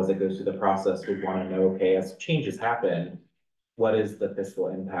council, as it goes through the process, would want to know, okay, as changes happen, what is the fiscal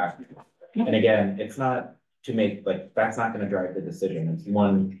impact? And again, it's not to make, that's not gonna drive the decision. It's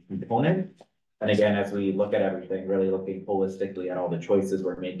one component. And again, as we look at everything, really looking holistically at all the choices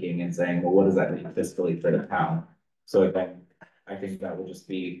we're making and saying, well, what does that mean fiscally for the town? So again, I think that will just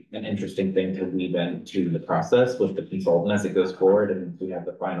be an interesting thing to weave into the process with the consultant as it goes forward, and we have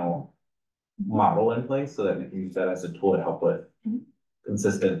the final model in place so that we can use that as a tool to help with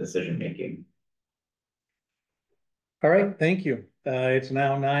consistent decision making. All right, thank you. It's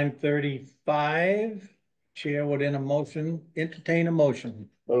now 9:35. Chair would entertain a motion.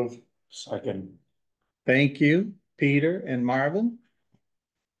 Second. Thank you, Peter and Marvin.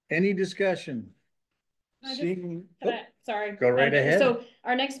 Any discussion? I just- Seeing- Sorry. Go right ahead. So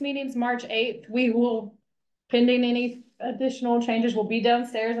our next meeting's March 8th. We will, pending any additional changes, will be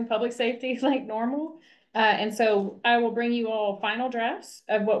downstairs in public safety like normal. And so I will bring you all final drafts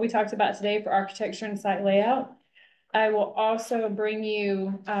of what we talked about today for architecture and site layout. I will also bring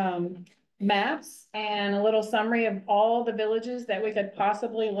you maps and a little summary of all the villages that we could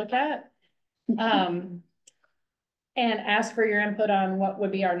possibly look at. And ask for your input on what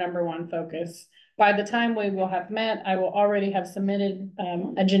would be our #1 focus. By the time we will have met, I will already have submitted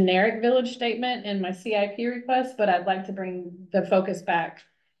a generic village statement in my CIP request, but I'd like to bring the focus back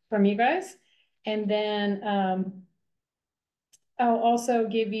from you guys. And then I'll also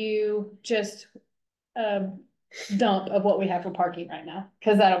give you just a dump of what we have for parking right now,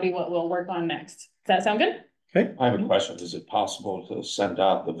 because that'll be what we'll work on next. Does that sound good? Okay, I have a question. Is it possible to send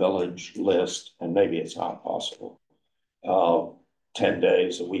out the village list, and maybe it's not possible, 10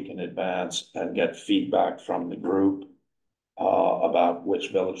 days, a week in advance, and get feedback from the group about which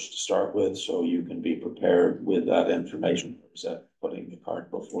village to start with, so you can be prepared with that information? Is that putting the cart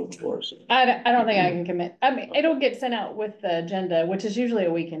before before the doors. I don't think I can commit. I mean, it'll get sent out with the agenda, which is usually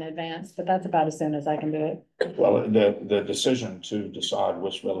a week in advance, but that's about as soon as I can do it. Well, the decision to decide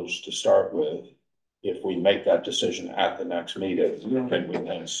which village to start with, if we make that decision at the next meeting, can we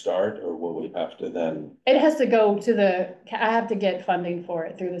then start, or will we have to then? It has to go to I have to get funding for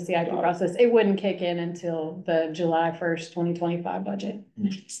it through the CIP process. It wouldn't kick in until the July 1st, 2025 budget.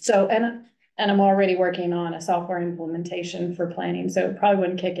 So, and I'm already working on a software implementation for planning, so it probably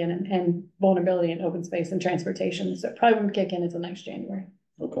wouldn't kick in and vulnerability in open space and transportation. So it probably wouldn't kick in until next January.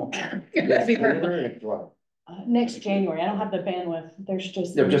 Okay. That'd be perfect. July. Next January. I don't have the bandwidth. There's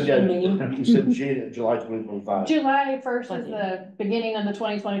just. Yeah, just, yeah, me. you said July 2025. July 1st is the beginning of the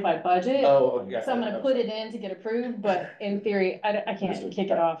 2025 budget. Oh, yeah. So I'm gonna put it in to get approved, but in theory, I can't kick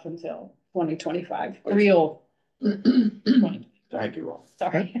it off until 2025, real. Thank you all.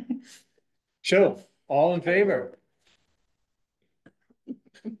 Sorry. So, all in favor?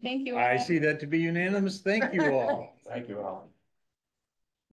 Thank you. I all. see that to be unanimous. Thank you all. Thank you, Alan.